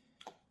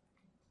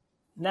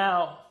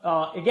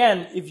now,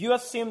 again, if you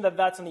assume that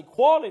that's an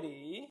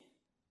equality,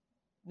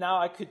 now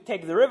I could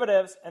take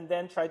derivatives and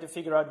then try to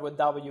figure out what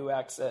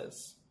wx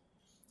is.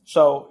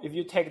 So if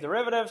you take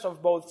derivatives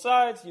of both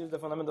sides, use the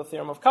fundamental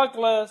theorem of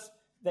calculus,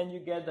 then you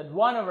get that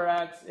 1 over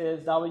x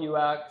is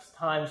wx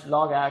times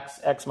log x,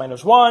 x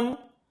minus 1.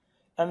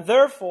 And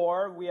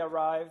therefore, we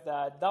arrive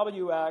that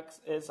wx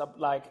is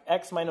like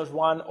x minus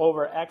 1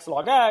 over x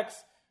log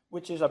x,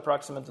 which is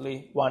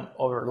approximately 1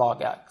 over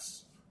log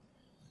x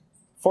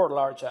for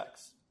large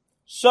x.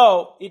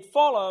 So it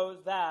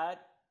follows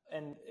that,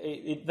 and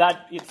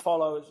it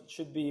follows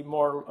should be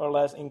more or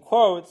less in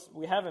quotes.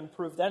 We haven't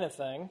proved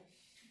anything.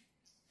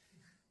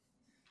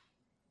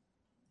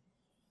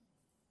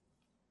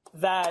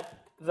 That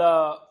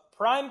the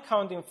prime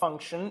counting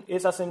function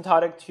is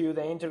asymptotic to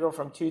the integral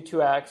from 2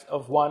 to x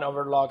of 1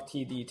 over log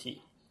t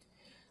dt.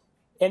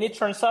 And it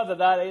turns out that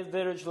that is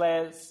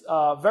Dirichlet's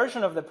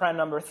version of the prime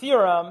number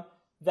theorem,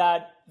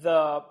 that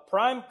the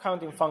prime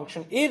counting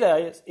function, it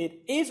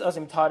is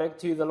asymptotic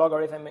to the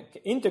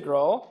logarithmic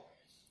integral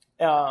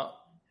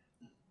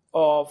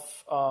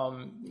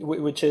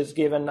which is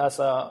given as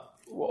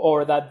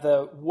or that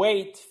the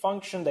weight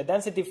function, the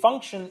density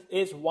function,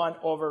 is 1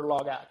 over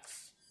log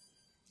x.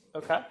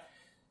 Okay?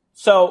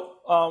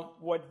 So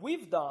what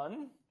we've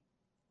done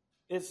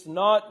is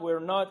we're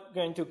not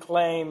going to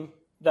claim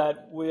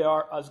that we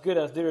are as good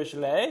as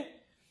Dirichlet.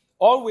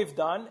 All we've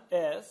done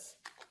is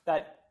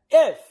that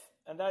if,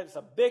 and that is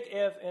a big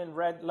if in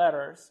red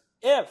letters,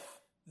 if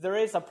there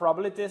is a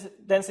probability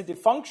density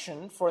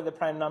function for the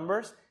prime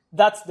numbers,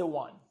 that's the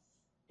one.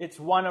 It's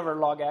 1 over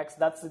log x.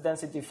 That's the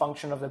density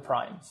function of the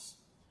primes.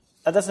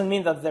 That doesn't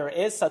mean that there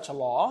is such a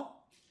law.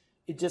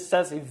 It just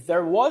says if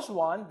there was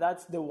one,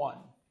 that's the one.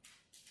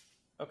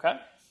 Okay?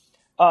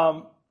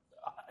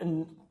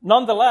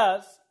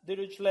 Nonetheless,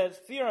 Dirichlet's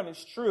theorem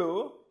is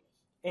true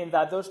in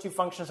that those two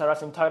functions are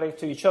asymptotic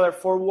to each other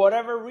for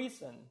whatever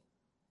reason.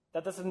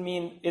 That doesn't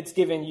mean it's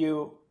giving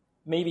you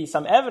maybe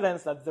some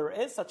evidence that there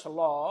is such a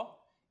law.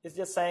 It's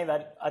just saying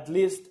that at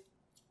least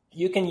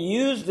you can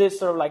use this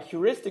sort of like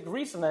heuristic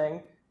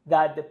reasoning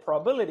that the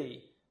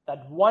probability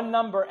that one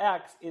number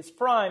x is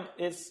prime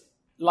is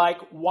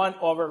like 1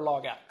 over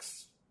log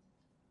x.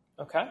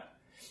 Okay?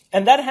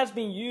 And that has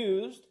been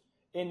used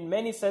in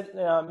many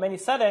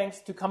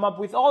settings to come up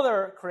with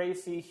other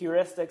crazy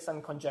heuristics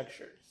and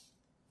conjectures.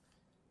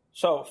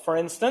 So, for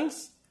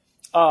instance,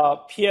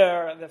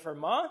 Pierre de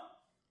Fermat,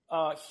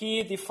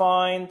 he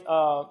defined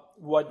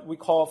what we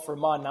call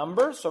Fermat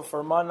numbers. So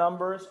Fermat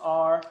numbers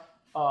are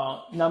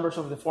numbers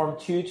of the form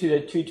 2 to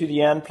the 2 to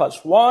the n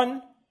plus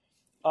 1.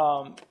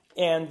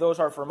 And those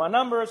are Fermat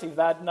numbers. If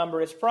that number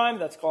is prime,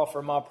 that's called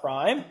Fermat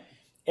prime.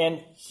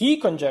 And he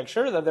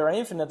conjectured that there are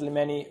infinitely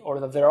many, or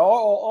that there are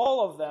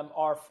all of them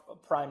are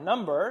prime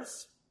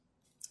numbers.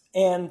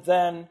 And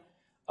then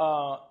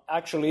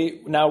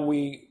actually now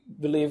we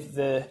believe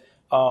the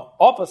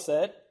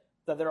opposite,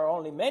 that there are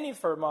only many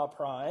Fermat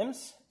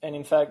primes, and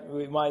in fact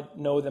we might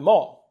know them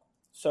all.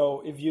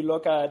 So if you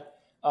look at,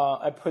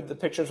 I put the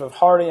pictures of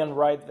Hardy and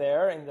Wright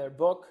there in their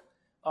book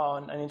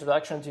on an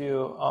introduction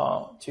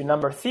to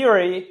number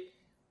theory,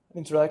 an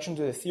introduction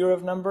to the theory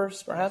of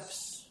numbers,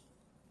 perhaps.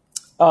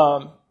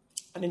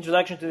 An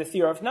introduction to the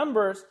theory of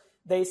numbers,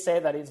 they say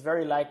that it's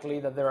very likely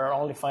that there are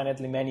only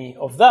finitely many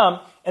of them,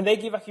 and they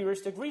give a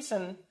heuristic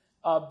reason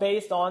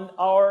based on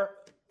our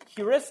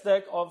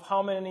heuristic of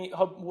how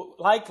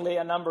likely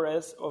a number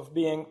is of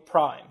being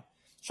prime.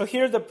 So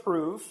here's the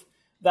proof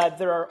that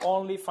there are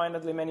only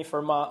finitely many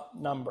Fermat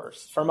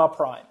numbers, Fermat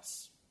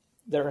primes.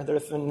 There are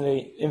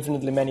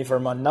infinitely many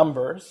Fermat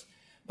numbers,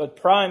 but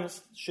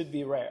primes should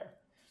be rare.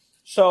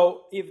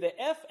 So if the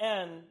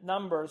Fn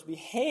numbers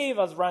behave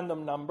as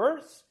random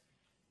numbers,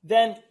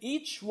 then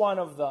each one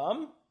of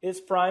them is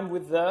prime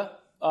with the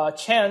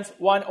chance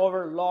 1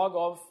 over log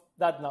of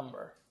that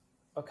number.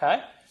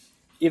 Okay?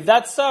 if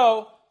that's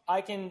so,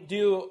 I can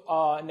do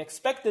an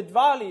expected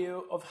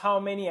value of how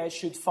many I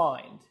should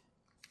find.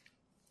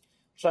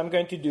 So I'm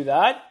going to do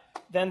that.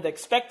 Then the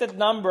expected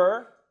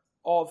number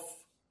of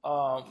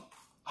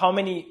how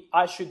many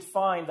I should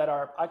find that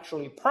are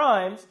actually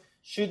primes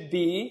should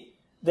be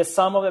the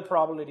sum of the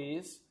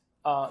probabilities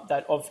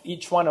that of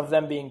each one of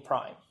them being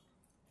prime.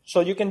 So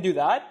you can do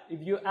that.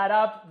 If you add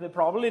up the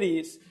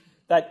probabilities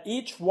that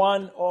each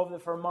one of the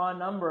Fermat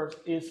numbers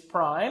is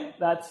prime,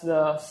 that's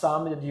the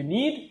sum that you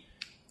need.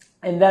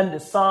 And then the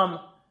sum,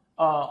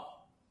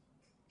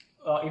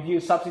 if you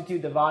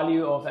substitute the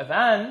value of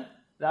fn,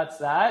 that's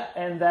that.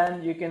 And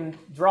then you can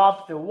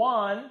drop the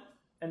 1,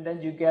 and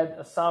then you get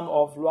a sum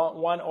of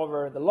 1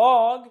 over the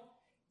log.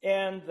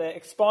 And the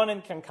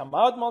exponent can come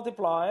out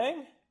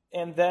multiplying.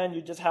 And then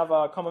you just have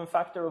a common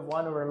factor of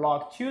 1 over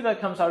log 2 that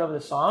comes out of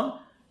the sum.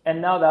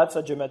 And now that's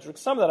a geometric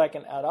sum that I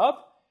can add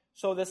up.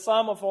 So the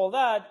sum of all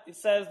that, it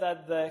says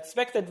that the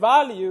expected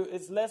value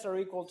is less or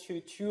equal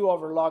to 2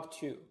 over log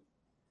 2.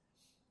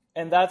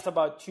 And that's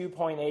about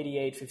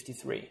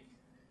 2.8853.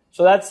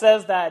 So that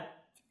says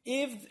that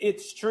if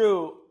it's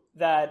true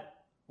that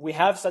we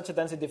have such a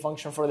density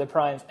function for the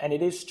primes, and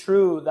it is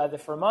true that the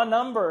Fermat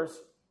numbers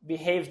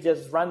behave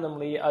just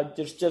randomly,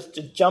 just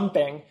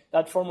jumping,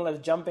 that formula is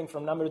jumping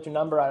from number to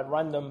number at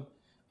random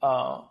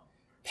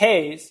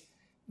pace,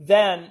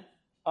 then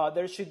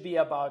there should be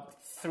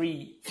about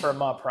 3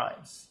 Fermat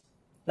primes.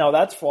 Now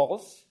that's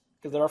false,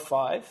 because there are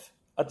 5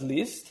 at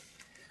least.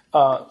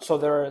 So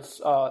there's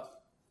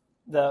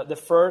the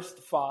first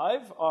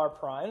 5 are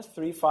primes,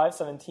 3, 5,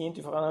 17,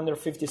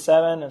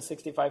 257, and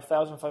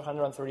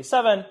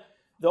 65,537.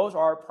 Those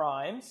are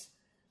primes,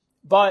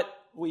 but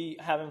we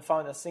haven't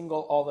found a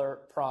single other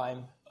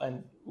prime,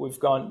 and we've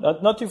gone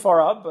not too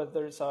far up, but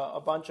there's a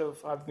bunch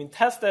of have been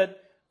tested,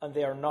 and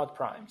they are not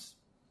primes.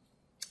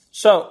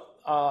 So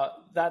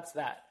that's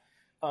that.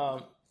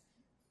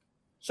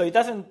 So it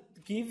doesn't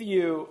give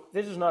you,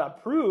 this is not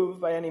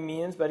approved by any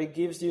means, but it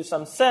gives you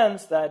some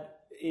sense that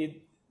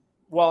it,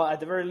 well, at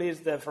the very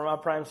least, the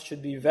Fermat primes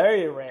should be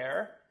very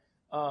rare,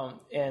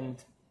 and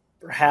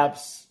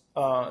perhaps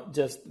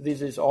just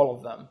this is all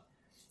of them.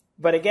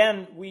 But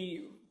again,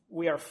 we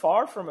are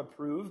far from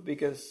approved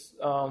because,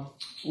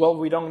 well,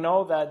 we don't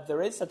know that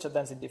there is such a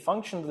density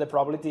function. The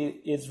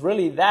probability is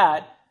really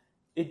that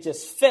it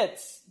just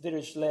fits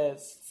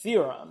Dirichlet's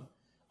theorem.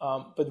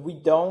 But we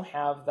don't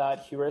have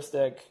that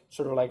heuristic,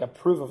 sort of like a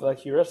proof of that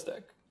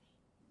heuristic.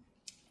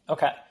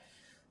 Okay.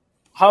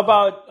 How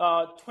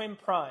about twin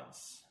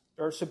primes?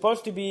 They're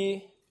supposed to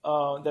be,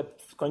 the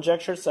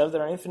conjecture says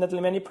there are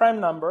infinitely many prime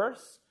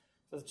numbers,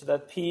 such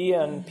that p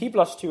and p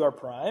plus 2 are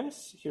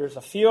primes. Here's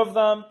a few of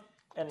them,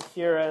 and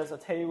here is a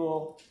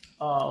table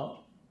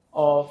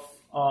of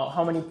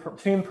how many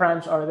twin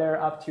primes are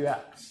there up to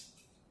x.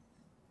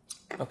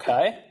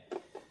 Okay.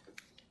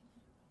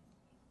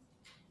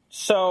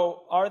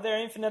 So, are there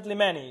infinitely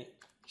many?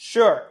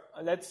 Sure.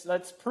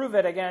 Let's prove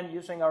it again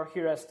using our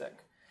heuristic.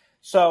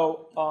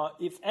 So,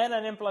 if n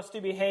and n plus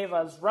 2 behave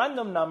as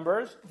random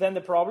numbers, then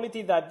the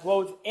probability that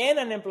both n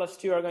and n plus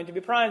 2 are going to be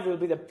primes will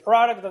be the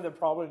product of the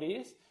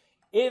probabilities.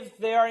 If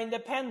they are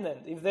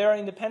independent,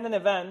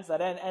 events,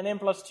 that n and n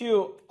plus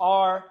 2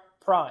 are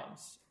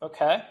primes.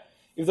 Okay.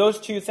 If those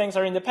two things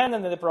are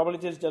independent, then the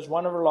probability is just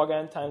 1 over log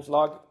n times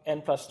log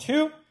n plus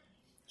 2.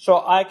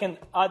 So I can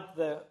add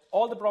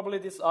all the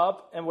probabilities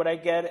up, and what I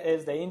get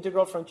is the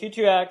integral from 2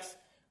 to x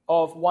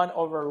of 1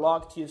 over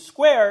log 2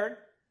 squared,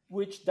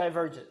 which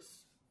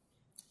diverges.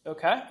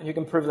 Okay? And you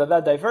can prove that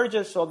that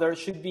diverges, so there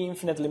should be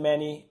infinitely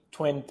many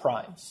twin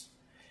primes.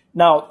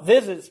 Now,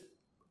 this is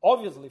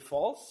obviously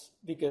false,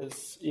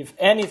 because if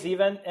n is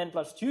even, n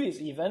plus 2 is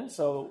even,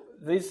 so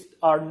these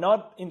are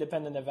not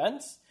independent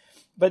events.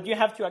 But you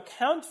have to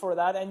account for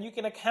that, and you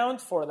can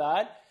account for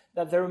that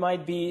there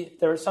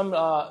are some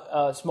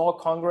small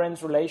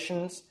congruence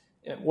relations.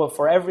 Well,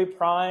 for every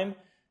prime,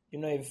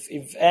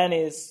 if n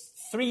is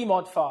 3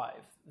 mod 5,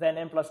 then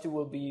n plus 2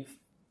 will be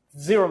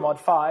 0 mod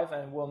 5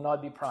 and will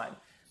not be prime.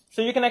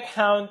 So you can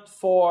account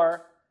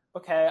for,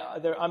 okay,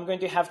 I'm going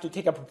to have to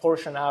take a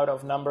proportion out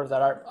of numbers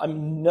that I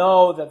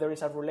know that there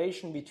is a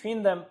relation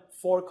between them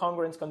for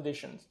congruence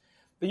conditions.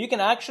 But you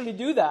can actually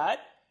do that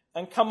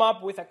and come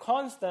up with a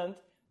constant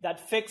that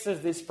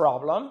fixes this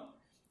problem.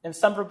 And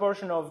some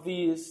proportion of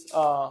this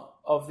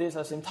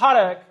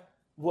asymptotic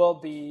will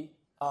be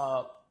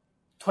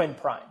twin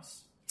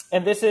primes.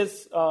 And this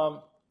is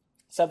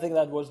something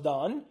that was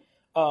done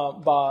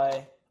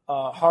by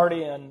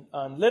Hardy and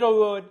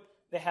Littlewood.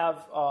 They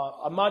have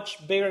a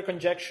much bigger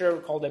conjecture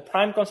called a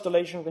prime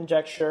constellation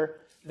conjecture,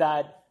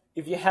 that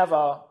if you have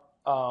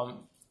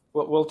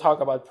we'll talk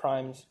about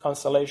primes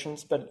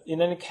constellations, but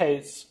in any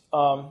case,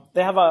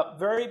 they have a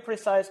very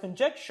precise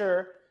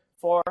conjecture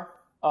for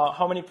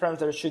how many primes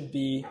there should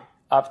be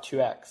up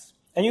to x.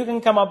 And you can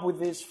come up with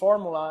this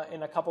formula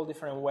in a couple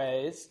different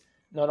ways,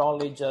 not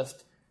only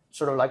just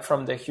sort of like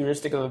from the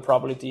heuristic of the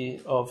probability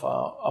of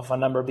a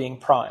number being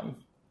prime.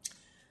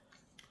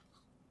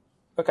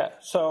 Okay,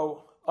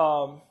 so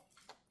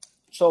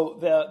So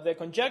the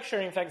conjecture,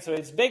 in fact, so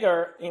it's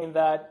bigger in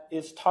that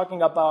it's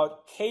talking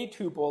about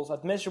k-tuples,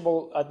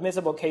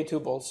 admissible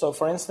k-tuples. So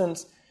for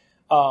instance,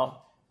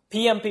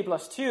 p and p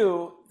plus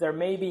 2, there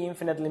may be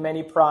infinitely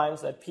many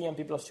primes that p and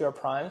p plus 2 are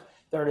primes.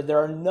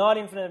 There are not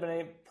infinitely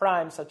many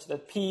primes such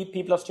that p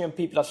plus 2, and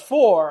p plus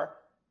 4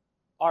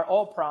 are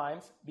all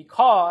primes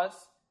because,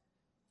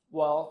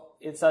 well,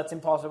 that's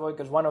impossible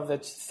because one of the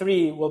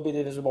three will be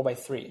divisible by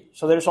 3.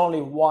 So there's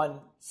only one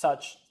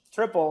such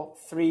triple,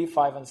 3,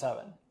 5, and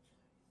 7.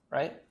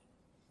 Right?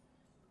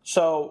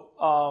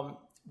 So,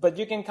 but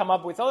you can come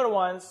up with other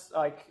ones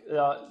like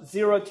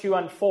 0, 2,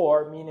 and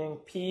 4, meaning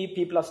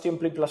p plus 2, and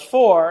p plus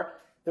 4.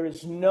 There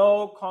is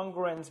no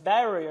congruence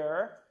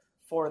barrier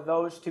for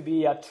those to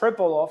be a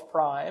triple of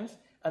primes,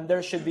 and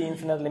there should be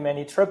infinitely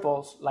many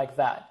triples like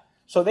that.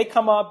 So they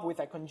come up with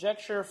a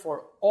conjecture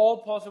for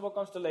all possible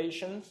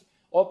constellations,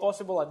 all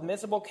possible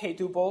admissible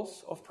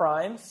k-tuples of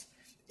primes.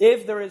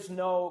 If there is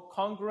no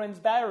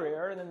congruence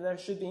barrier, then there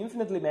should be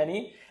infinitely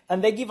many.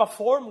 And they give a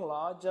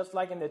formula, just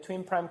like in the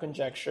twin prime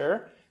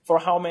conjecture, for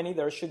how many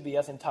there should be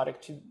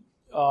asymptotic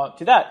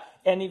to that.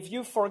 And if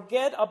you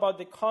forget about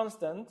the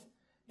constant,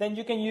 then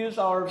you can use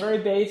our very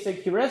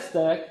basic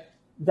heuristic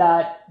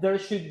that there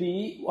should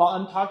be, well,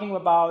 I'm talking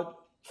about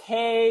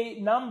k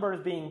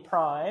numbers being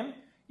prime.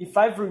 If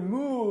I've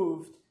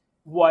removed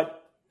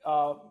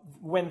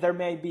when there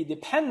may be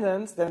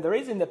dependence, then there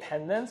is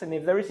independence. And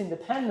if there is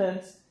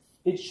independence,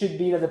 it should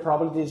be that the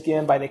probability is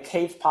given by the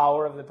kth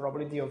power of the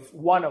probability of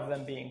one of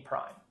them being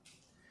prime.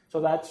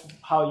 So that's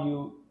how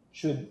you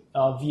should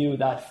view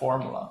that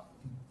formula.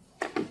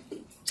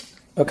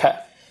 Okay.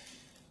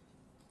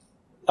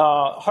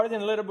 Hard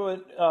and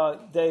Littlewood,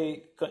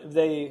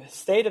 they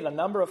stated a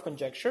number of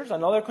conjectures.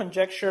 Another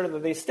conjecture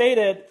that they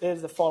stated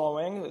is the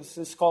following. This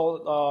is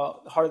called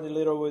Hard and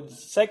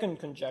Littlewood's second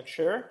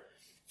conjecture.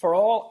 For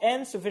all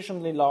n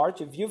sufficiently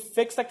large, if you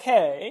fix a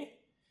k,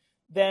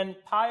 then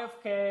pi of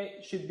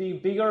k should be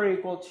bigger or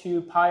equal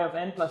to pi of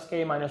n plus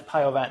k minus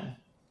pi of n.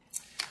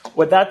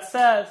 What that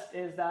says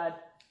is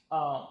that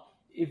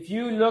if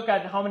you look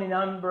at how many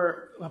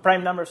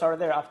prime numbers are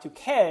there up to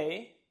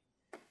k,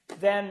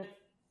 then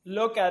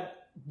look at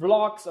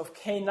blocks of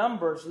k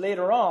numbers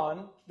later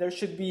on, there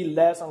should be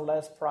less and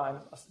less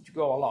primes as you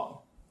go along,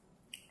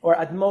 or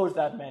at most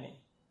that many.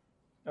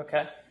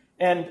 Okay?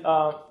 And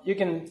you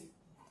can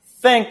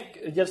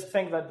just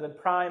think that the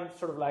primes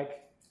sort of like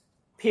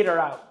peter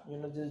out,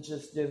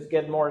 just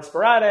get more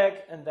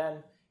sporadic, and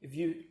then if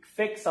you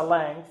fix a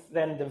length,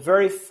 then the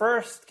very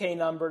first k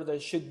number, there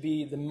should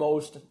be the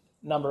most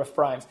number of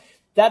primes.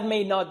 That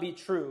may not be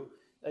true.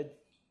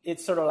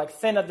 It's sort of like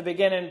thin at the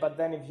beginning, but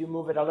then if you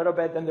move it a little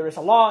bit, then there is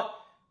a lot.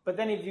 But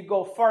then if you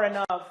go far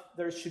enough,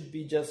 there should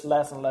be just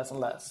less and less and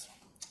less.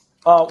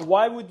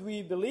 Why would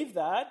we believe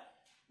that?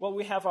 Well,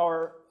 we have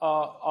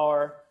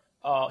our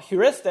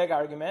heuristic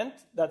argument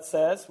that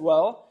says,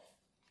 well,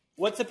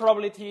 what's the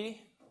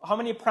probability? How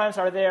many primes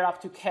are there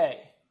up to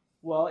k?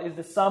 Well, is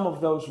the sum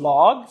of those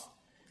logs.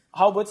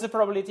 What's the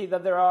probability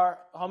that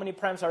how many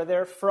primes are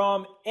there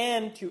from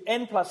n to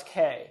n plus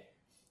k?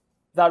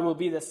 That will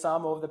be the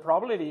sum of the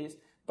probabilities.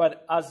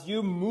 But as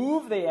you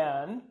move the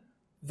n,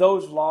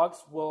 those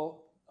logs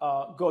will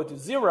go to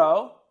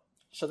 0.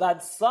 So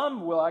that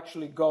sum will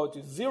actually go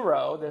to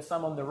 0. The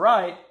sum on the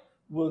right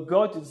will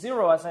go to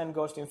 0 as n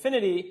goes to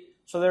infinity.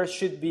 So there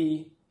should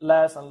be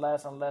less and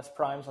less and less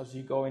primes as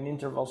you go in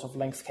intervals of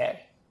length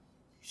k.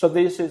 So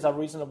this is a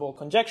reasonable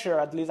conjecture,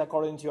 at least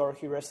according to our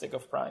heuristic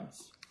of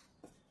primes.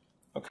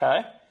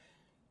 Okay.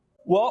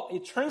 Well,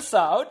 it turns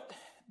out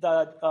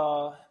that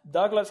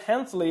Douglas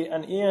Hensley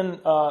and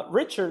Ian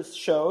Richards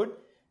showed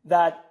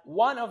that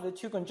one of the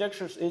two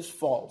conjectures is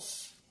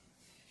false.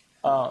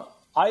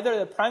 Either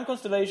the prime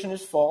constellation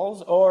is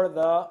false or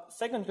the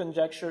second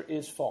conjecture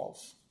is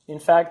false. In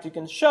fact, you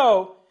can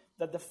show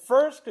that the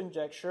first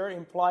conjecture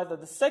implies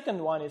that the second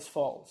one is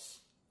false.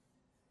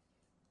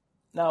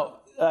 Now,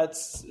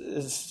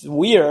 it's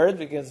weird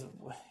because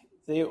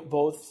they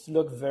both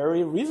look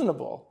very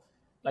reasonable.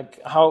 Like,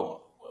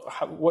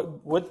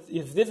 what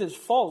if this is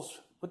false?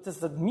 What does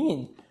that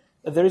mean?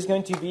 That there is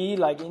going to be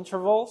like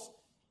intervals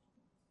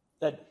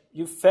that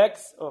you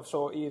fix.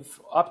 So if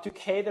up to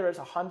k there is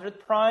 100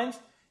 primes,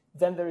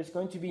 then there is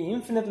going to be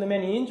infinitely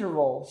many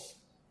intervals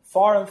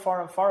far and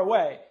far and far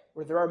away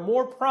where there are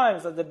more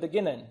primes at the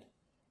beginning.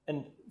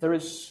 And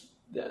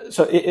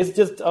so it's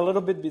just a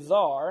little bit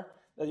bizarre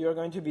that you're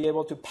going to be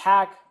able to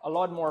pack a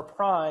lot more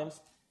primes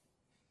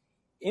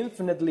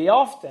infinitely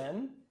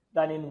often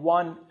than in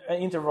one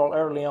interval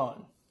early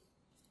on.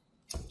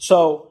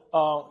 So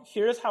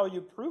here's how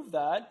you prove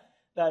that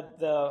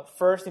the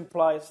first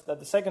implies that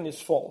the second is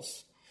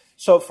false.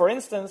 So for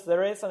instance,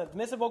 there is an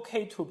admissible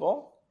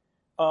k-tuple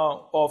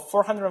of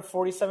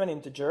 447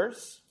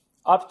 integers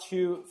up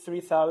to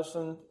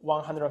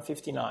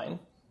 3,159.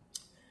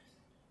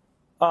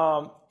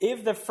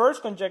 If the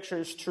first conjecture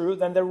is true,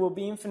 then there will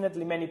be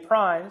infinitely many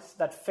primes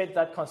that fit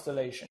that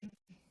constellation.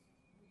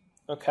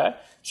 Okay?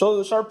 So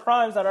those are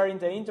primes that are in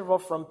the interval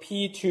from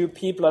p to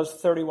p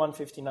plus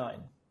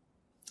 3159.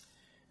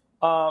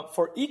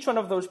 for each one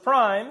of those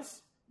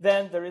primes,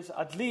 then there is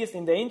at least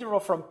in the interval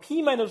from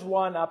p minus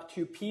 1 up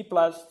to p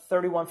plus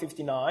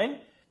 3159,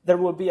 there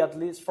will be at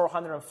least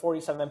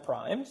 447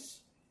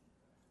 primes.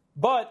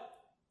 But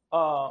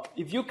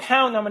if you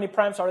count how many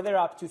primes are there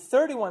up to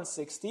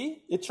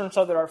 3160, it turns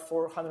out there are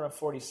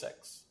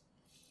 446.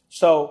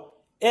 So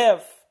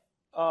if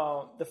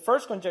the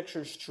first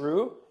conjecture is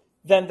true,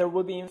 then there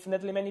will be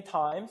infinitely many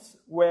times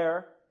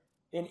where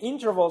in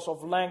intervals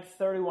of length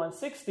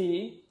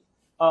 3160,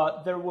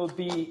 there will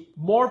be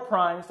more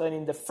primes than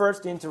in the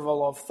first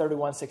interval of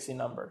 3160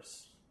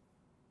 numbers.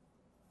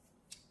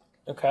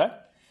 Okay?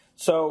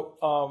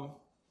 So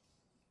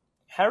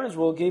Harris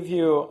will give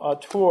you a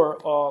tour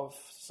of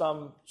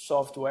some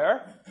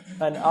software,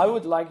 and I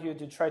would like you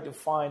to try to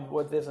find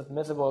what this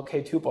admissible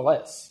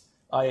K-tuple is.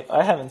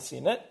 I haven't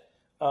seen it,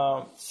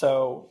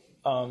 so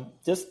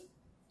just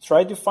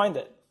try to find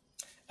it.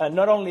 And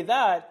not only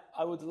that,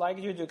 I would like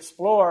you to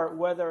explore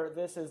whether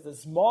this is the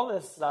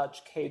smallest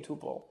such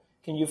K-tuple.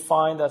 Can you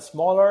find a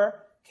smaller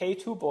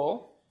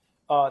K-tuple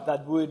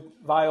that would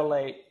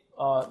violate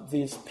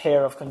this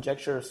pair of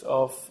conjectures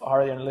of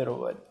Hardy and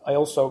Littlewood?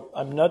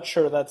 I'm not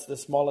sure that's the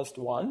smallest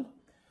one.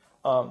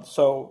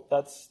 So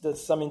that's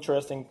some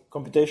interesting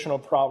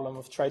computational problem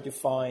of trying to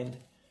find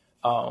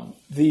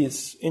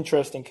these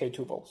interesting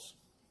K-tuples.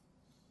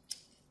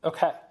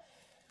 Okay.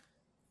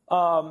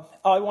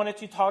 I wanted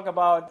to talk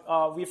about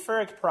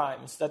Wieferich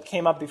primes that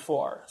came up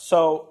before.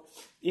 So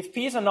if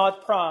P is a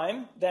knot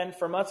prime, then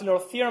Fermat's little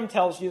theorem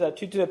tells you that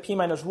 2 to the P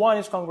minus 1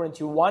 is congruent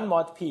to 1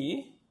 mod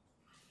P.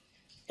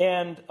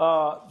 And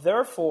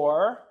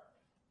therefore,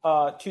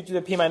 2 to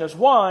the P minus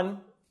 1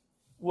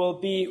 will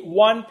be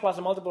 1 plus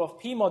a multiple of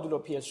P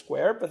modulo P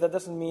squared, but that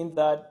doesn't mean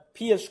that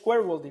P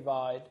squared will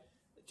divide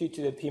 2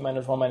 to the P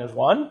minus 1 minus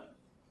 1.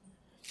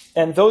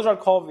 And those are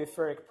called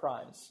Wieferich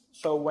primes.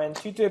 So when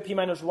 2 to the P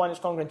minus 1 is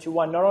congruent to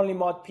 1, not only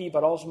mod P,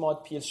 but also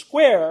mod P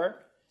squared,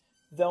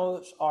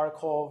 those are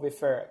called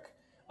Wieferich.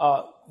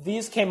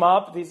 These came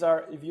up. These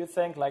are, if you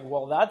think like,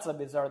 well, that's a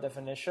bizarre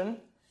definition,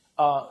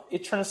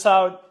 it turns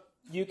out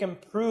you can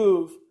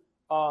prove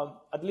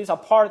at least a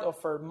part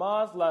of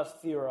Fermat's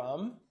last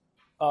theorem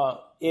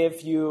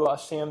if you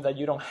assume that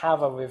you don't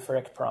have a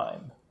Wieferich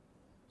prime.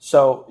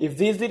 So if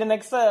these didn't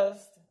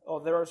exist, or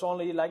there was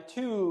only like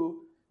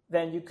 2,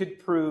 then you could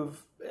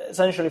prove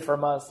essentially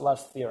Fermat's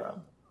last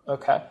theorem.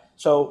 Okay,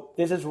 so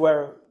this is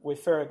where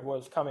Wieferich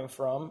was coming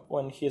from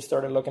when he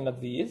started looking at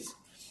these.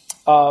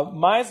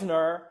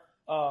 Meissner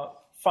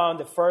found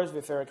the first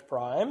Wieferich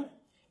prime,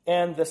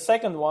 and the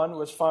second one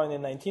was found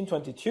in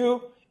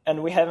 1922,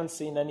 and we haven't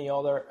seen any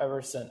other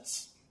ever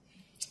since.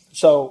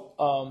 So,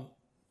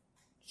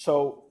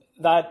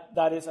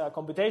 that is a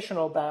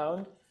computational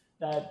bound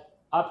that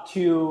up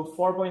to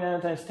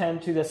 4.9 times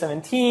 10 to the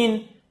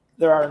 17,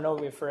 there are no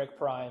Wieferich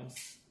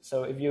primes.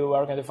 So if you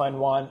are going to find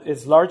one,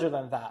 it's larger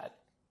than that.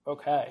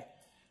 Okay.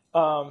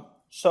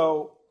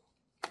 So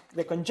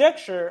the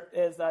conjecture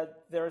is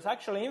that there's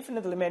actually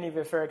infinitely many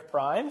Wieferich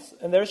primes,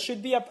 and there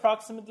should be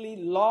approximately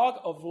log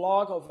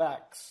of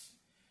x.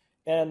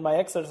 And my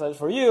exercise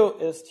for you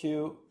is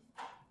to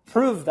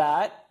prove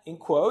that, in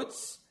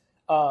quotes,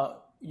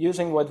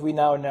 using what we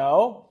now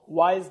know.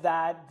 Why is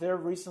that the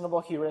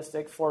reasonable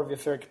heuristic for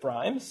Wieferich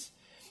primes?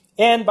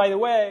 And by the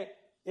way,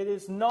 it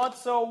is not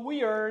so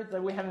weird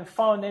that we haven't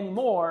found any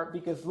more,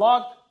 because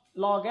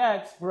log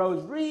x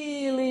grows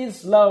really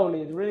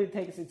slowly. It really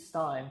takes its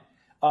time.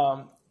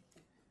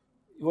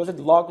 Was it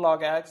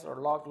log x or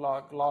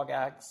log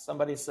x?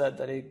 Somebody said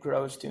that it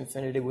grows to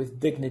infinity with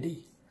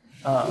dignity.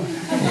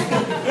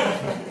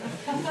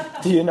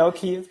 Do you know,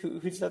 Keith,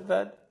 who said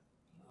that?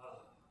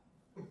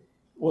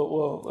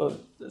 Well,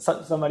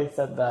 somebody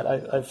said that.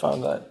 I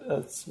found that.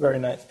 That's very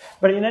nice.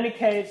 But in any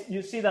case,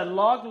 you see that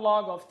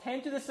log of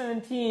 10 to the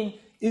 17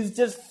 is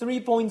just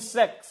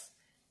 3.6.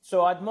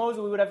 So at most,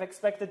 we would have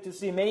expected to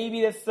see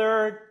maybe the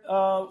third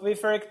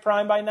Wieferich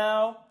prime by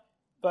now,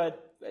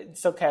 but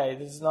it's okay.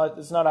 It's not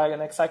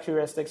an exact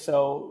heuristic,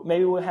 so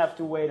maybe we'll have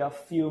to wait a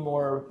few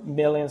more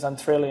millions and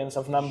trillions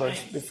of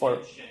numbers before.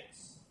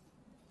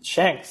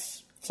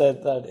 Shanks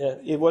said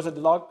that it was it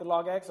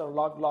log x or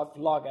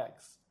log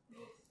x?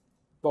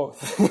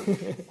 Both.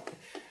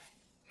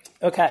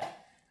 Okay.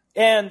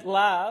 And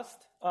last,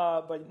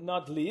 but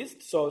not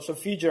least, so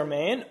Sophie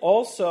Germain,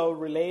 also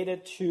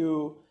related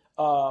to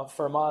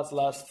Fermat's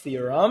last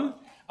theorem,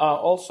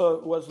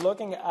 also was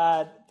looking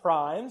at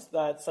primes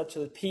that such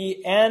as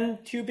P and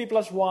 2P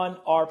plus 1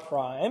 are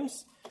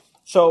primes.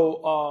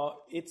 So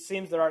it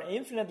seems there are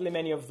infinitely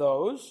many of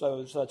those,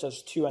 so such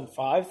as 2 and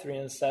 5, 3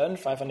 and 7,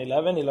 5 and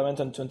 11,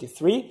 11 and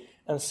 23,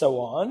 and so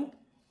on.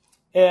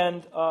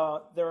 And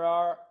there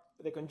are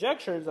the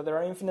conjectures that there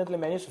are infinitely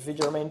many Sophie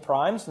Germain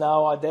primes.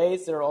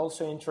 Nowadays, they're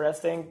also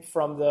interesting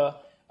from the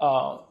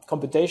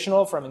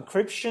computational, from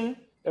encryption.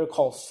 They're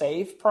called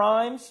safe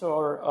primes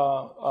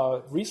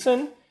or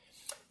reason.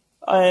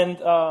 And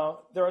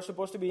there are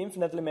supposed to be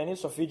infinitely many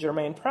Sophie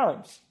Germain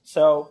primes.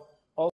 So